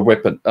if they were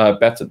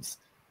batons.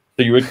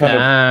 So you would kind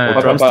of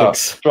Or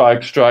drumsticks.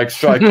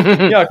 strike.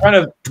 Yeah, kind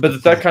of, but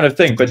it's that kind of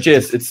thing. But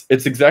yes,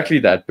 it's exactly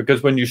that,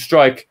 because when you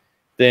strike,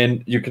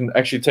 then you can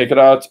actually take it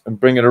out and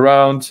bring it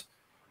around,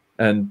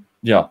 and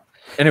yeah.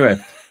 Anyway,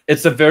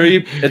 it's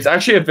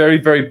actually a very,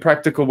 very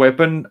practical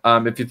weapon.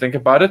 If you think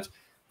about it,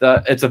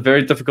 it's a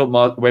very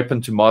difficult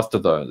weapon to master,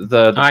 though.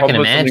 I can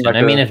imagine. Like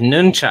if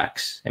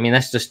nunchucks,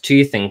 that's just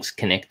two things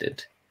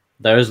connected.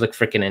 Those look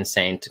freaking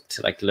insane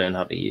to like learn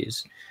how to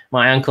use.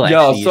 My uncle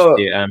actually used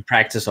to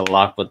practice a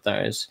lot with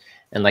those,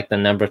 and like the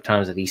number of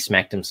times that he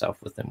smacked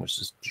himself with them was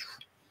just.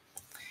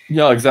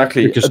 Yeah,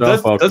 exactly. This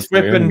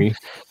weapon,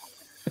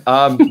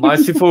 my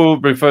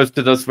Sifu refers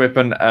to this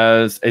weapon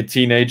as a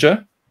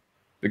teenager,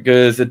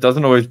 because it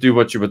doesn't always do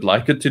what you would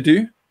like it to do.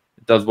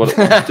 It does what it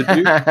wants to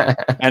do,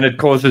 and it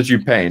causes you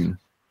pain.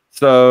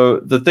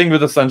 So the thing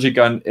with the Sanji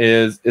gun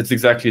is it's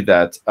exactly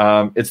that.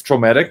 It's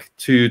traumatic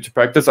to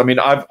practice. I mean,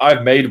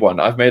 I've made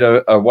one. I've made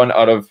a one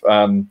out of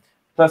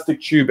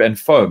plastic tube and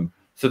foam,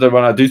 so that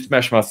when I do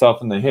smash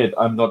myself in the head,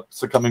 I'm not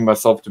succumbing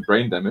myself to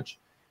brain damage.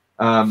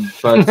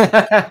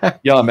 But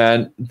yeah,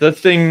 man, the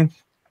thing,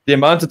 the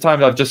amount of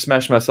times I've just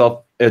smashed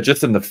myself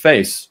just in the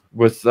face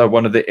with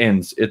one of the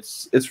ends,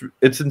 it's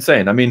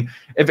insane. I mean,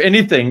 if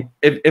anything,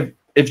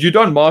 if you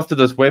don't master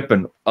this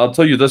weapon, I'll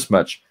tell you this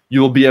much: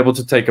 you will be able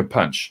to take a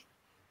punch.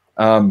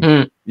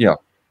 Yeah,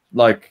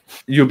 like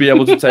you'll be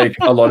able to take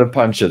a lot of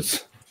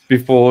punches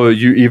before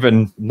you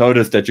even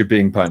notice that you're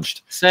being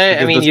punched. So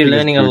I mean, you're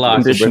learning a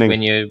lot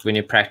when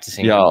you're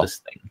practicing with this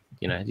thing.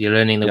 You know, you're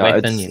learning the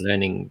weapon. You're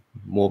learning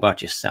more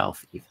about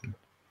yourself, even.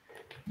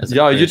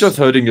 You're just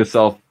hurting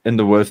yourself in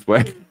the worst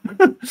way.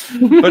 But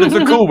it's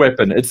a cool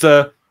weapon. It's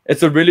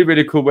a really,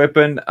 really cool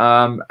weapon.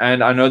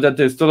 And I know that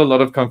there's still a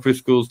lot of kung fu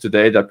schools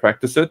today that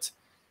practice it.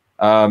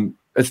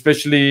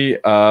 Especially,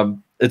 I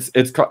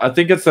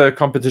think it's a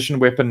competition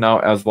weapon now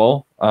as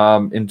well.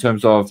 In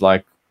terms of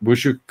like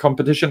wushu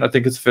competition, I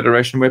think it's a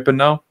federation weapon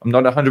now. I'm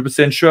not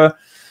 100% sure,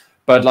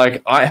 but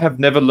like I have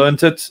never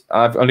learned it.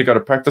 I've only got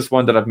a practice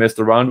one that I've messed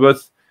around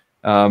with.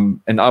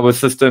 In our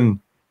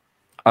system,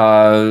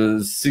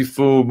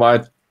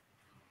 Sifu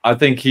I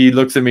think he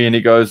looks at me and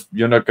he goes,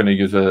 "You're not going to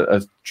use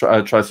a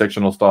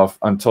tri-sectional staff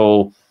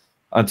until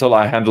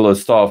I handle a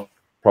staff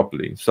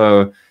properly."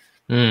 So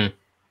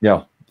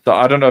yeah. So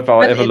I don't know if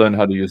I'll ever learn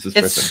how to use this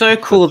weapon. It's so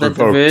cool that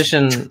the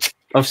version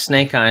of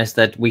Snake Eyes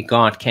that we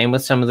got came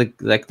with some of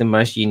the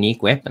most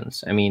unique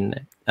weapons. I mean,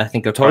 I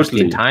think across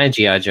the entire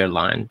GI Joe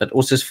line, but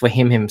also for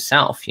him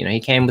himself. You know, he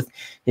came with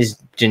his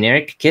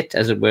generic kit,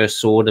 as it were, a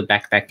sword, a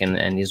backpack,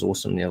 and his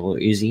awesome little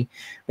Uzi.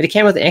 But he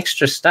came with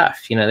extra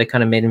stuff. You know, they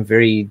kind of made him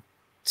very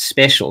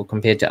special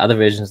compared to other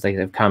versions that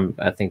have come,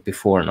 I think,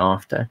 before and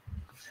after.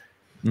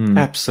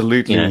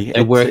 Absolutely. You know,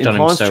 it worked on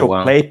him so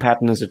well. Play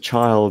pattern as a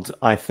child,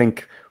 I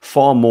think,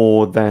 far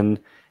more than,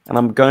 and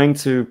I'm going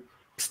to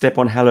step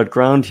on hallowed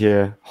ground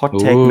here, hot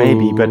take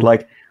maybe, but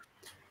like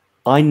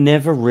I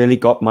never really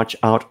got much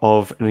out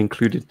of an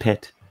included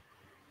pet.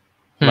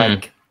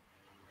 Like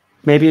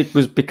maybe it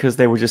was because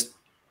they were just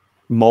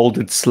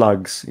molded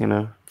slugs, you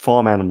know,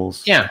 farm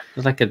animals. Yeah, it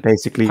was like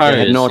basically they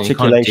had no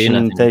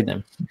articulation.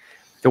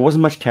 There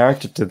wasn't much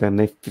character to them.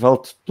 They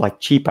felt like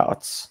cheap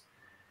outs.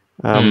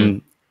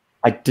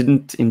 I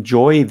didn't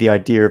enjoy the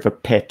idea of a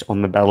pet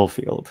on the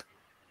battlefield.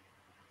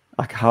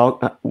 Like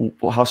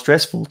how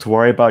stressful to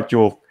worry about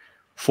your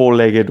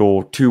four-legged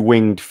or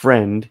two-winged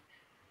friend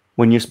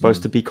when you're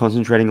supposed to be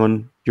concentrating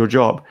on your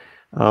job.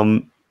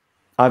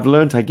 I've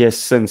learned, I guess,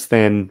 since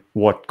then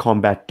what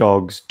combat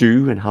dogs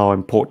do and how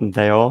important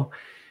they are.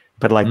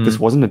 But like this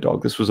wasn't a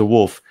dog, this was a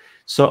wolf.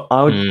 So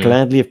I would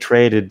gladly have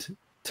traded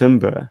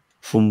Timber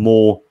for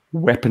more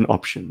weapon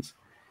options.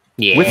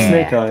 Yeah. With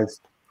Snake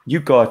Eyes, you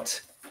got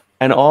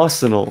an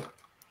arsenal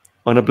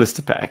on a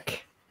blister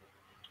pack.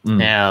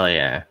 Hell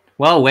yeah.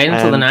 Well, wait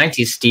until the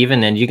 90s,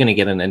 Steven, and you're going to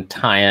get an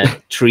entire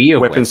tree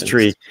of weapons.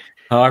 Tree.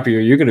 How happy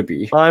are you going to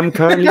be? I'm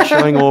currently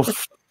showing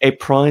off a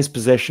prized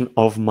possession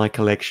of my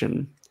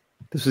collection.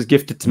 This was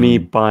gifted to me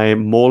by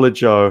Mauler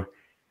Joe,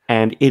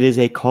 and it is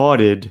a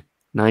carded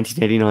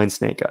 1989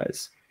 Snake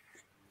Eyes.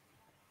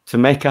 To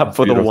make up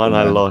for the one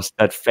I lost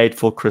that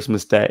fateful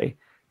Christmas day,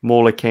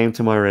 Mauler came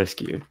to my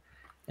rescue.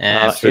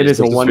 It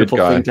is a wonderful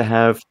thing to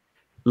have.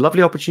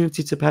 Lovely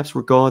opportunity to perhaps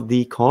regard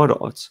the card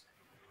art.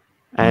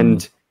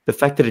 And the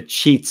fact that it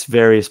cheats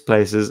various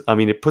places. I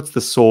mean, it puts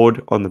the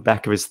sword on the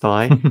back of his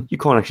thigh. You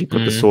can't actually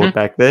put the sword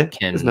back there.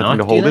 There's nothing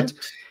to hold it.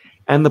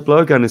 And the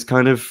blowgun is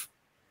kind of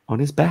on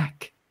his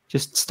back,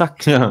 just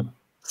stuck somehow.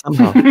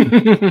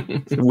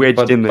 It's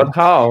wedged in there. But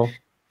how?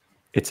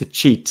 It's a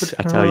cheat,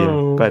 I tell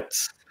you. But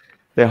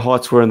their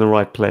hearts were in the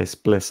right place,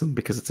 bless them,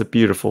 because it's a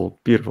beautiful,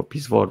 beautiful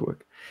piece of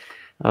artwork.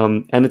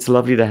 And it's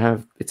lovely to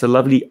have. It's a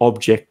lovely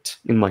object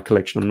in my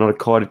collection. I'm not a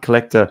carded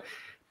collector,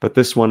 but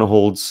this one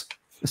holds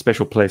a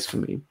special place for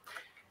me.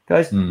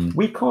 Guys,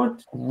 we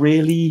can't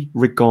really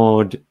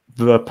regard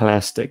the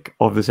plastic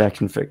of this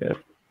action figure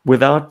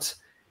without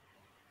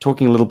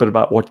talking a little bit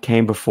about what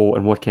came before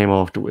and what came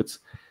afterwards.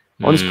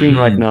 On screen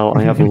right now,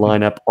 I have a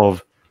lineup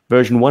of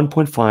version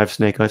 1.5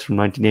 Snake Eyes from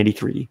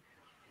 1983,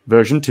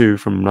 version 2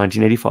 from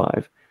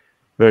 1985,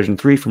 version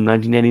 3 from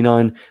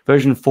 1989,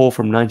 version 4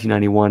 from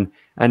 1991,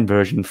 and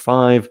version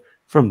 5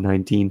 from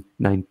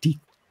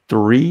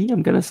 1993,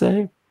 I'm going to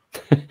say.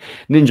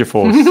 Ninja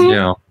Force.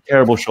 Yeah.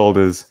 Terrible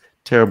shoulders,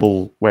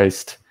 terrible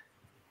waist,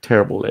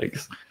 terrible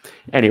legs.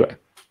 Anyway.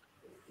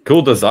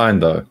 Cool design,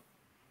 though.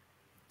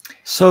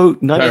 So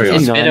It's better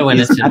 1989 when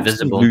is it's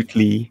invisible.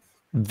 absolutely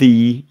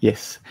the,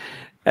 yes.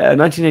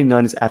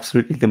 1989 is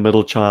absolutely the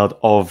middle child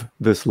of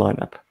this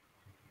lineup.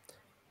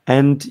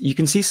 And you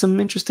can see some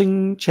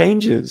interesting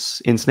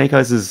changes in Snake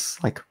Eyes'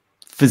 like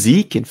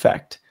physique, in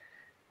fact.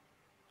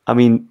 I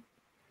mean,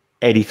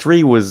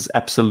 83 was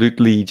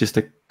absolutely just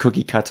a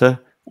cookie cutter.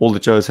 All the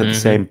Joes had the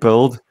same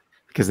build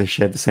because they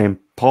shared the same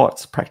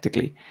parts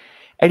practically.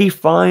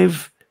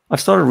 85, I've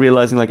started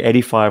realizing like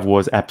 85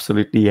 was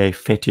absolutely a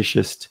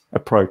fetishist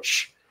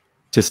approach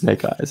to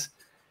Snake Eyes.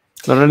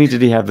 Not only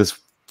did he have this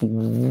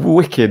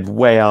wicked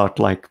way out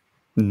like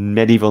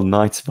medieval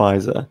knight's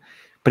visor,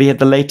 but he had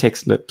the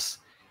latex lips.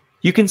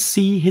 You can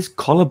see his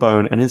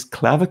collarbone and his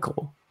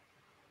clavicle.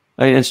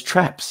 I mean, his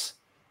traps.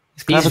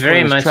 He's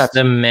very much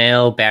the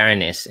male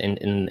Baroness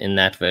in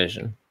that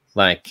version.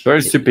 Like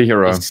very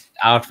superhero. His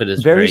outfit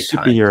is very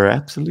superhero, tight.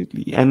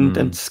 Absolutely,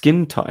 and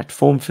skin tight,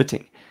 form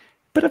fitting.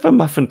 Bit of a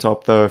muffin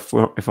top though,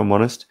 if I'm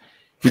honest.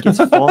 He gets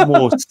far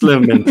more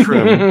slim and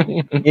trim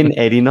in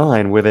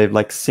 89, where they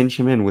like cinch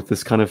him in with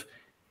this kind of.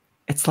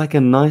 It's like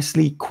a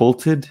nicely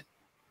quilted,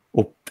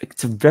 or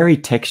it's a very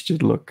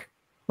textured look.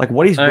 Like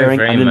what he's wearing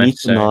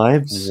underneath the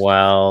knives,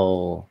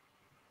 well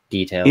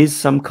detailed, is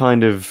some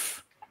kind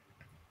of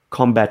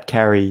combat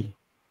carry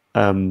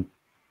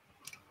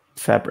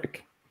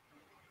fabric.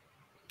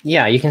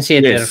 Yeah, you can see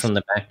it better from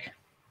the back.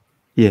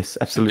 Yes,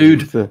 absolutely.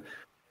 Dude, the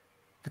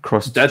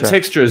cross that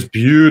texture is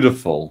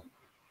beautiful.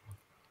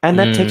 And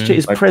that texture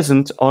is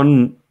present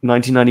on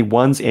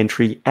 1991's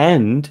entry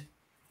and,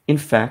 in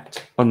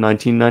fact, on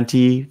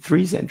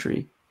 1993's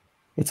entry.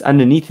 It's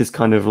underneath this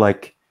kind of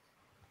like,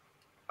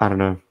 I don't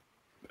know,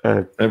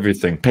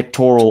 everything.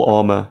 Pectoral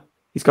armor.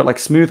 He's got like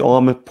smooth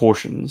armor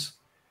portions.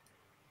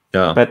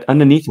 Yeah. But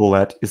underneath all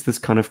that is this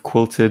kind of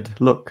quilted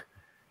look.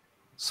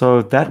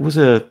 So that was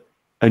a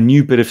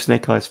new bit of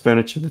Snake Eyes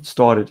furniture that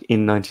started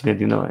in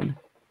 1989.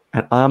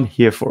 And I'm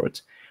here for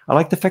it. I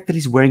like the fact that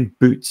he's wearing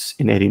boots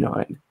in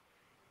 89.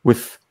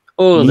 With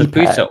the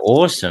boots are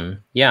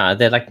awesome. Yeah,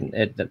 they're like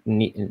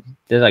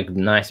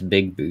nice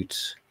big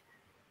boots.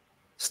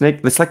 Snake,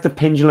 it's like the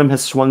pendulum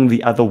has swung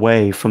the other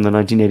way from the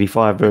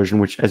 1985 version,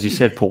 which, as you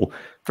said, Paul,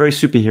 very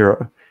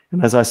superhero.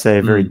 And as I say,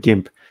 very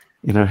gimp.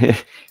 You know,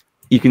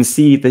 you can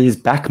see his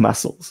back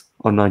muscles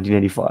on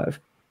 1985.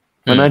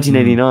 By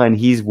 1989,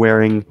 he's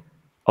wearing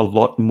a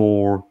lot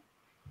more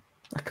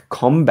like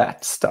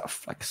combat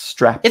stuff, like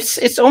straps.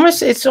 It's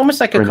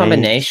almost like a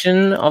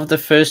combination of the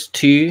first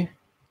two,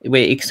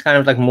 where it's kind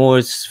of like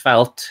more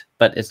felt,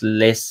 but it's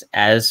less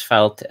as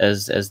felt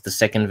as the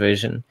second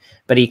version.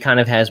 But he kind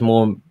of has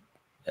more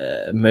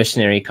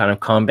mercenary kind of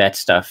combat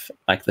stuff,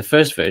 like the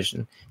first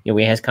version. You know,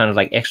 where he has kind of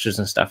like extras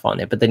and stuff on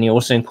there. But then he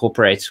also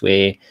incorporates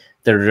where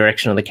the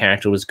direction of the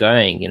character was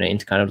going, you know,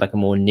 into kind of like a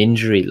more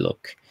ninja-y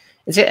look.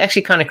 It's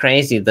actually kind of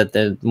crazy that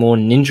the more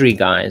ninja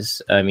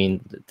guys, I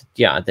mean,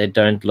 yeah, they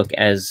don't look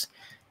as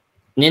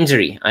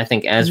ninja-y, I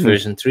think, as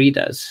version 3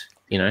 does,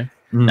 you know,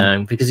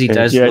 because he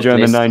does GI look Joe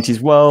in the less...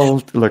 90s.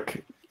 Well, look,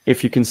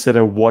 if you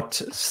consider what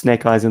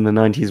Snake Eyes in the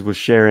 90s was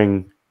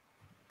sharing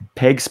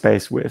peg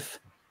space with,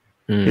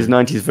 his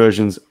 90s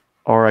versions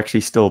are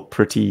actually still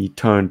pretty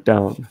toned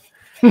down,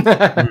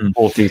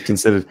 all things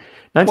considered.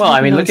 Well,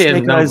 I mean, look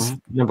at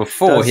number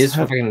 4. His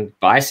fucking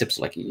biceps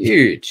are like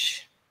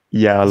huge.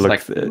 Yeah,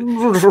 it's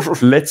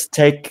look, let's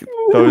take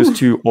those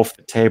two off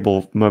the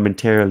table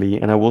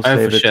momentarily, and I will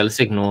say that let's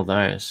ignore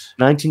those.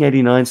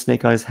 1989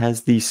 Snake Eyes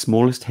has the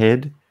smallest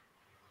head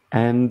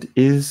and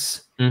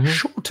is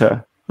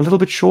shorter, a little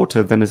bit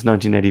shorter than his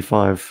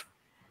 1985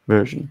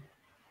 version.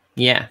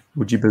 Yeah.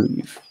 Would you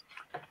believe?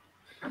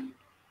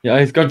 Yeah,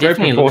 he's got great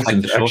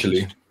proportions,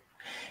 actually.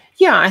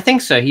 Yeah, I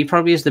think so. He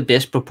probably is the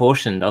best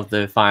proportioned of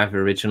the 5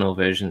 original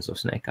versions of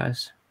Snake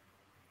Eyes.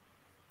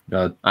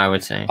 I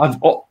would say.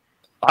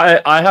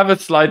 I have a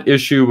slight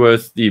issue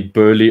with the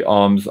burly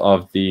arms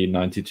of the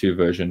 92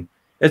 version.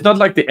 It's not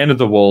like the end of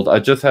the world. I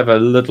just have a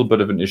little bit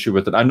of an issue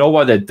with it. I know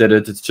why they did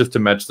it. It's just to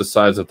match the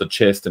size of the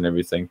chest and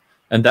everything.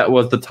 And that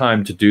was the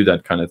time to do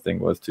that kind of thing,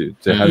 was to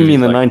have... You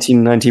mean the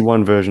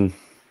 1991 version?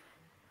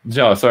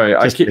 Yeah, sorry.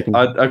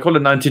 I call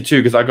it 92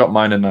 because I got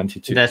mine in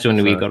 92. That's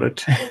when we got it.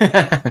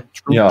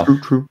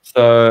 True.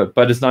 So,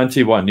 but it's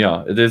 91.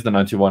 Yeah, it is the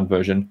 91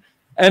 version.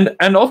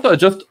 And also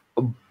just...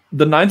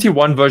 The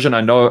 91 version,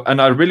 I know,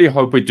 and I really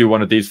hope we do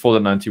one of these for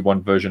the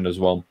 91 version as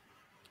well.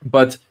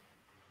 But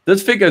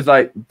this figure is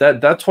like,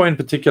 that toy in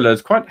particular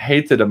is quite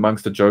hated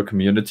amongst the Joe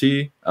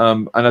community.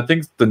 And I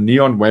think the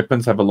neon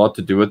weapons have a lot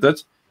to do with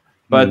it.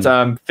 But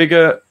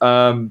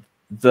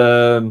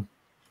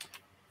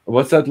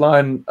what's that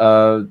line?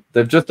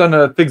 They've just done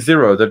a Fig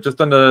Zero. They've just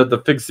done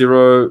the Fig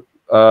Zero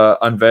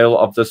unveil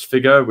of this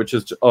figure, which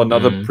is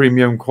another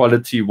premium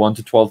quality 1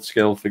 to 12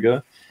 scale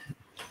figure.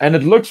 and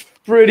it looks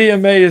pretty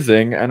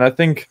amazing. And I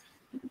think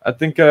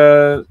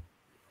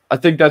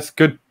that's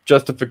good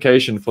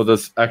justification for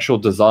this actual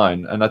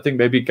design. And I think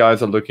maybe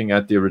guys are looking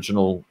at the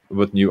original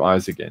with new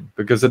eyes again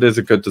because it is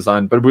a good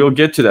design. But we'll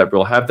get to that.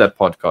 We'll have that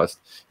podcast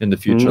in the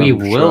future. We I'm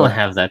will sure.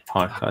 have that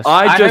podcast.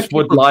 I just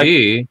would like.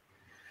 Do.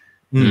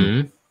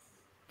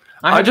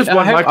 I just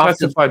want my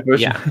classified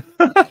version.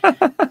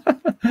 Yeah.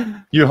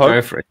 You hope?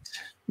 Go for it.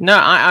 No,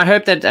 I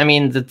hope that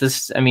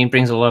this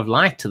brings a lot of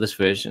light to this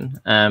version.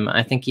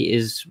 I think he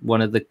is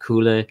one of the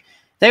cooler.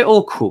 They're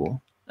all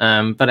cool,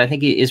 but I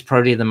think he is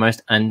probably the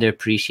most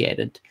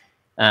underappreciated.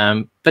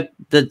 But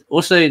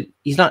also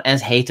he's not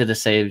as hated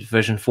as say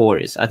version 4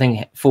 is. I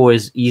think 4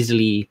 is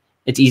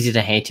it's easy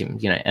to hate him,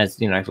 as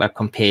like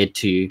compared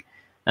to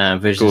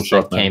versions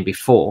that came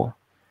before.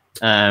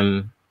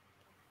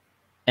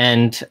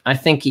 And I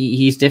think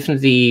he's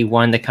definitely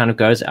one that kind of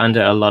goes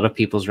under a lot of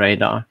people's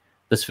radar.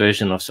 This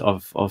version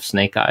of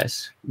Snake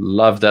Eyes.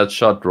 Love that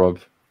shot, Rob.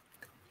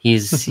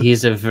 He's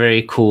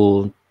very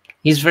cool,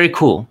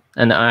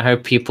 and I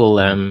hope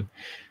people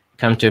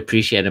come to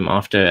appreciate him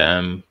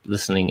after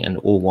listening and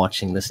or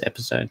watching this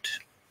episode.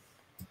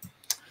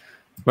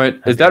 Wait,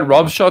 is that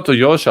Rob's shot or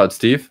your shot,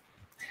 Steve?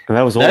 And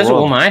that was all. Those are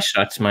Rob. all my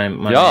shots. My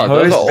yeah,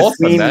 those are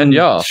awesome, man.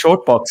 Yeah,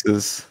 short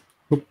boxes.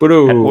 I love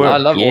all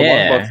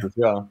long boxes.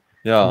 Yeah.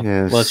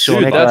 Yes. Well,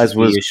 short boxes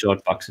was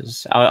short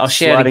boxes. I'll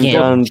share it again.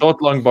 Down.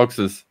 Short long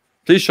boxes.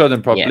 Please show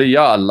them properly.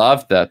 Yeah, I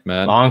love that,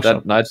 man.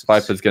 That Night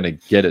Viper's gonna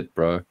get it,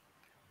 bro.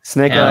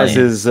 Snake Eyes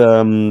is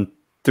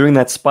doing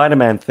that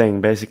Spider-Man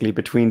thing, basically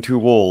between two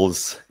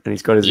walls, and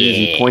he's got his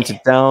easy pointed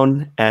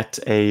down at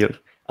a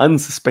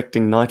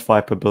unsuspecting Night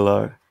Viper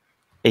below.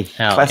 A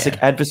classic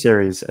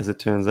adversaries, as it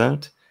turns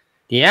out.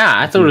 Yeah,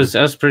 I thought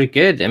that was pretty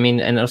good.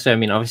 And also,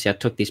 obviously, I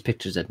took these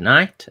pictures at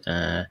night.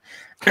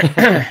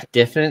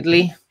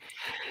 Definitely.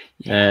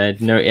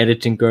 No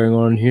editing going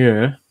on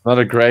here. Not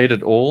a grade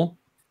at all.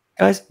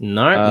 Guys,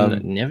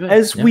 never.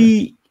 As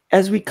we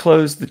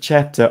close the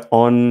chapter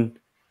on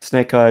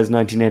Snake Eyes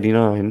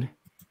 1989,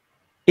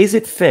 is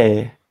it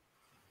fair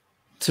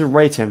to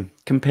rate him,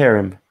 compare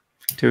him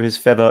to his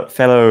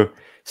fellow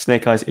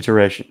Snake Eyes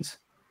iterations?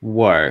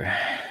 Whoa.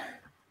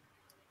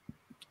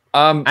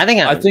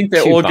 I think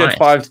they all get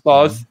 5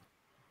 stars.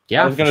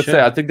 Yeah, I was gonna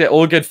say I think they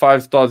all get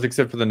 5 stars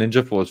except for the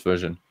Ninja Force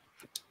version.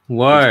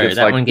 Whoa,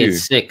 that one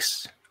gets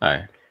 6.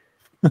 Oh.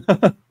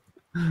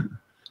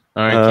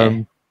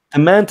 Okay. The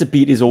man to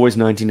beat is always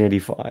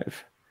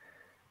 1985.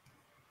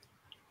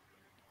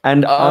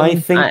 And I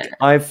think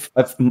I've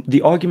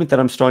the argument that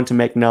I'm starting to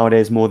make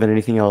nowadays more than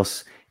anything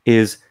else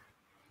is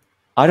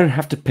I don't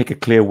have to pick a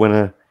clear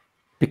winner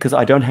because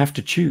I don't have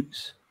to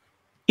choose.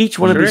 Each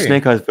one of these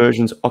Snake Eyes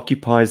versions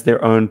occupies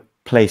their own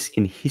place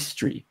in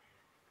history.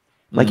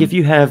 Like if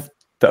you have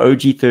the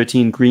OG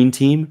 13 green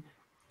team,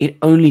 it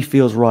only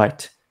feels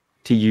right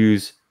to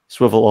use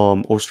swivel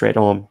arm or straight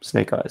arm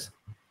Snake Eyes.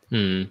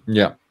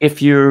 Yeah.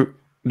 If you're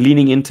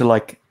leaning into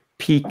like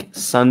peak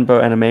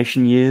Sunbow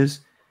animation years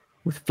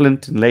with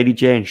Flint and Lady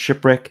J and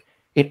Shipwreck,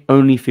 it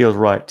only feels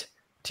right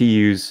to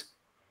use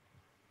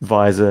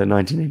Visor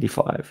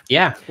 1985.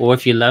 Yeah, or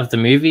if you love the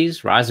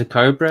movies, Rise of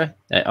Cobra,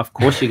 of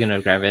course you're going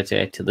to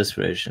gravitate to this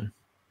version.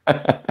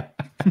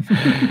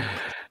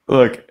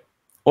 Look,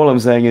 all I'm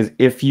saying is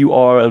if you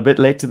are a bit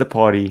late to the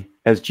party,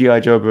 as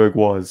GI Joburg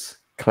was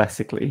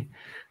classically,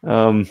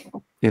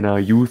 in our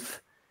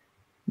youth,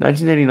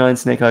 1989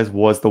 Snake Eyes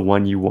was the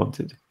one you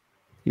wanted.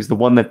 He's the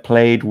one that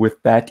played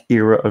with that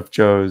era of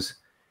Joe's,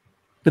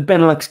 the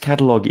Benelux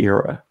catalog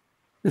era.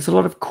 There's a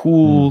lot of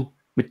cool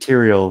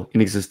material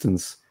in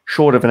existence,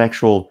 short of an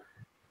actual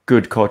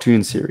good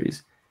cartoon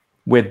series,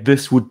 where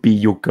this would be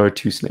your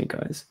go-to Snake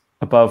Eyes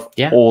above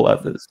all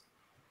others.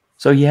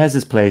 So he has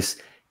his place,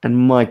 and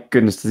my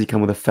goodness, does he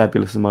come with a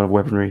fabulous amount of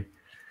weaponry.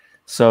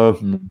 So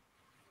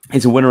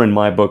he's a winner in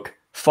my book,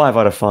 5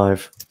 out of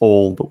 5,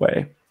 all the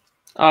way.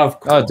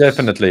 Of course. Oh,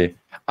 definitely.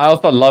 I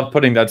also love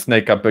putting that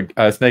Snake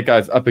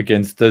Eyes up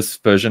against this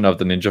version of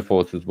the Ninja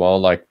Force as well,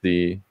 like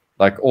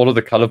all of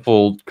the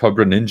colorful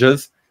Cobra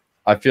ninjas.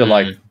 I feel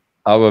like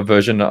our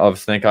version of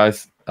Snake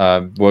Eyes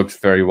works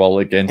very well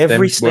against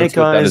every them. Snake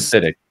Eyes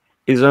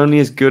is only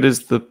as good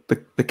as the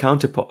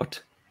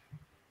counterpart.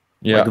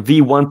 Yeah, like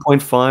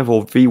V1.5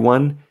 or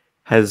V1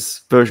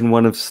 has version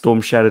 1 of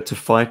Storm Shadow to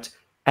fight,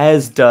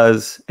 as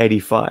does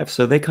 85.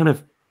 So they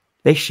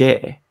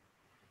share.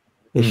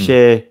 They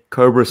share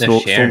Cobra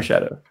Storm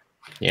Shadow.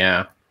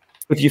 Yeah.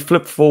 If you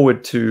flip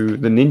forward to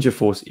the Ninja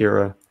Force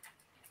era,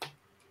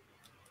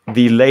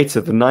 the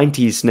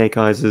 90s Snake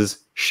Eyes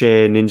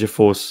share Ninja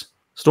Force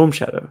Storm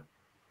Shadow.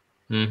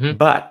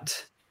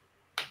 But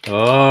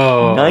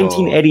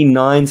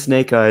 1989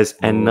 Snake Eyes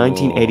and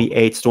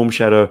 1988 Storm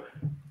Shadow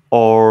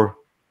are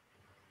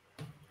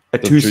a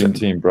twosome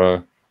team,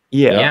 bro.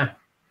 Yeah.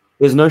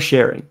 There's no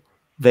sharing.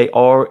 They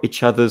are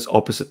each other's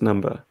opposite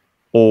number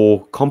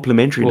or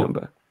complementary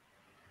number.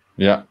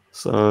 Yeah.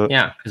 So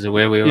because of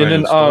where we were in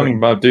an ong,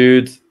 my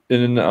dudes.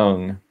 In an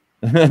ong.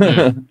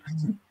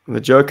 The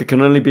Joker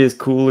can only be as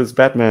cool as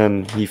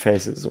Batman he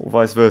faces, or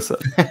vice versa.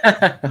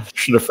 I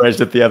should have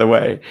phrased it the other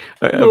way.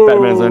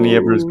 Batman's only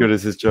ever as good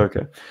as his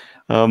Joker.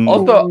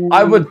 Also,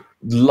 I would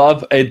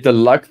love a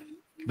deluxe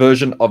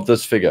version of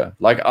this figure.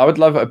 Like, I would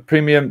love a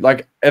premium.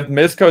 Like, if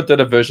Mezco did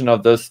a version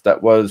of this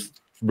that was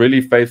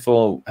really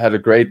faithful, had a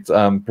great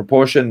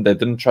proportion, they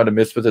didn't try to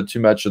mess with it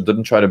too much, or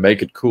didn't try to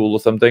make it cool or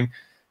something,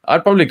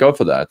 I'd probably go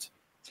for that.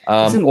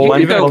 Or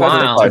even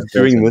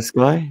doing this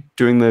guy,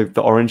 doing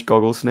the orange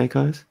goggle Snake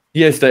Eyes.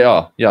 Yes, they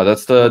are. Yeah,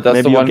 that's the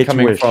one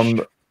coming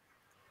from.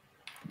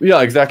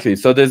 Yeah, exactly.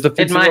 So there's the.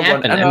 It might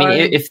happen. I mean,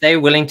 if they're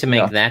willing to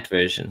make that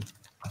version,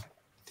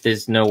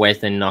 there's no way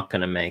they're not going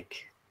to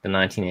make the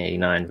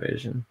 1989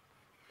 version.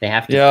 They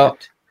have to. Yeah.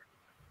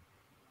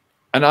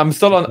 And I'm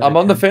still on. I'm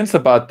on the fence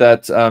about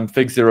that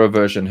Fig Zero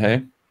version.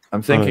 Hey,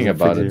 I'm thinking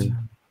about it.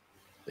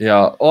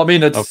 Yeah. Well, I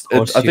mean, I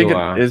think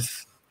it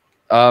is.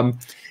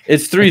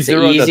 It's 3-0. It's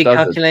an easy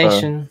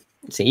calculation.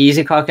 It's an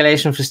easy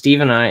calculation for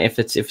Steve and I. If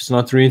it's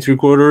not 3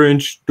 3/4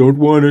 inch, don't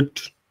want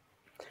it.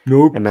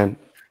 Nope. And then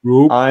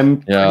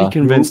I'm pretty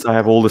convinced I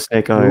have all the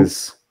Snake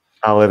Eyes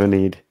I'll ever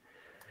need.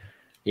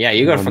 Yeah,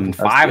 you got fucking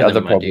 5 of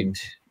them, my dude.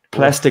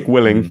 Plastic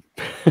willing,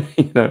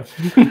 you know.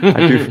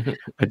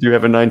 I do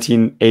have a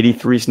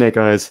 1983 Snake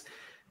Eyes.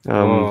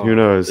 Who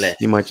knows?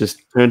 He might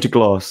just turn to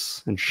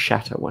glass and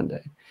shatter one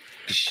day.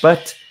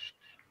 But,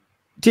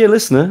 dear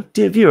listener,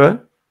 dear viewer,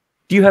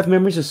 do you have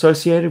memories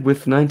associated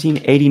with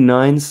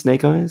 1989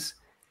 Snake Eyes?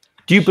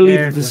 Do you believe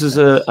that this is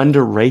an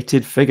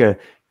underrated figure?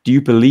 Do you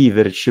believe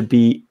that it should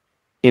be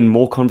in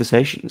more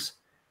conversations?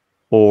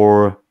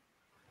 Or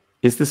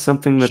is this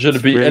something that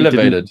should be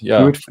elevated?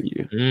 Do it for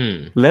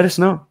you? Let us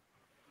know.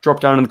 Drop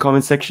down in the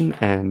comment section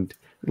and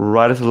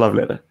write us a love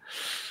letter.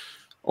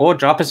 Or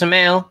drop us a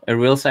mail,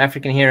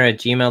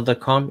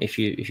 arealsouthafricanhero@gmail.com. If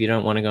you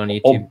don't want to go on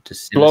YouTube,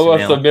 just send blow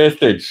us a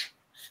message.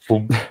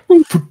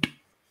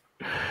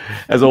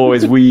 As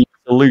always, we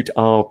salute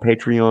our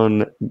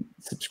Patreon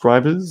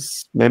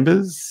subscribers,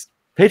 members,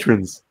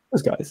 patrons.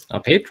 Those guys.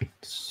 Our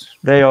patrons.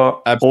 They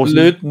are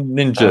absolute awesome.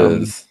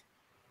 ninjas.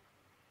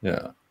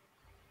 Yeah.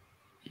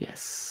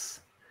 Yes.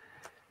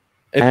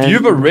 If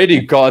you've already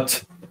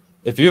got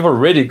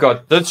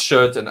this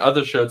shirt and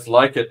other shirts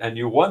like it, and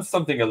you want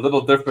something a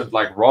little different,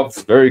 like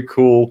Rob's very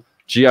cool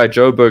GI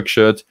Joburg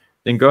shirt,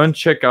 then go and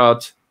check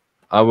out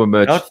our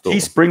merch store.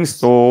 Teespring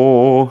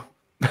store.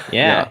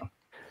 Yeah.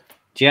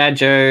 GI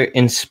Joe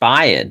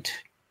inspired.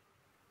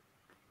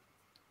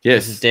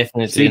 Yes, this is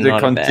definitely see the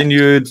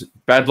continued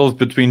battles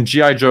between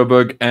GI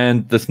Joburg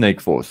and the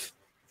Snake Force.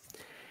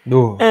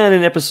 And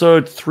in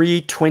episode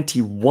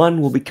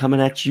 321, we'll be coming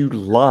at you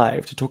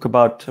live to talk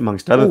about,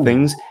 amongst other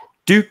things,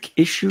 Duke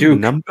issue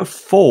number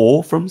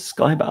 4 from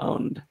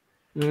Skybound.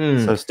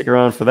 So stick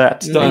around for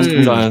that.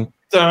 Dun,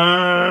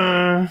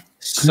 dun.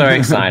 So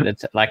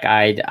excited! Like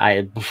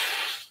I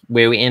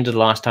where we ended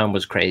last time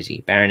was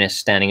crazy. Baroness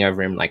standing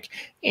over him like,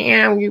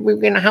 yeah, we're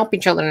going to help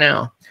each other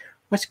now.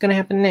 What's going to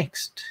happen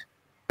next?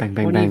 Bang,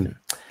 bang, bang.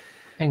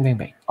 Bang, bang,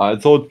 bang. I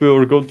thought we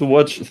were going to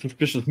watch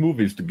suspicious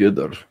movies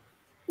together.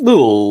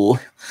 Ooh.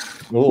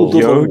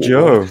 Yo,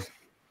 Joe.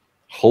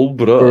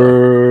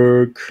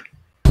 Holbrook.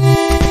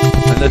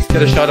 And let's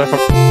get a shout out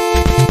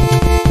from...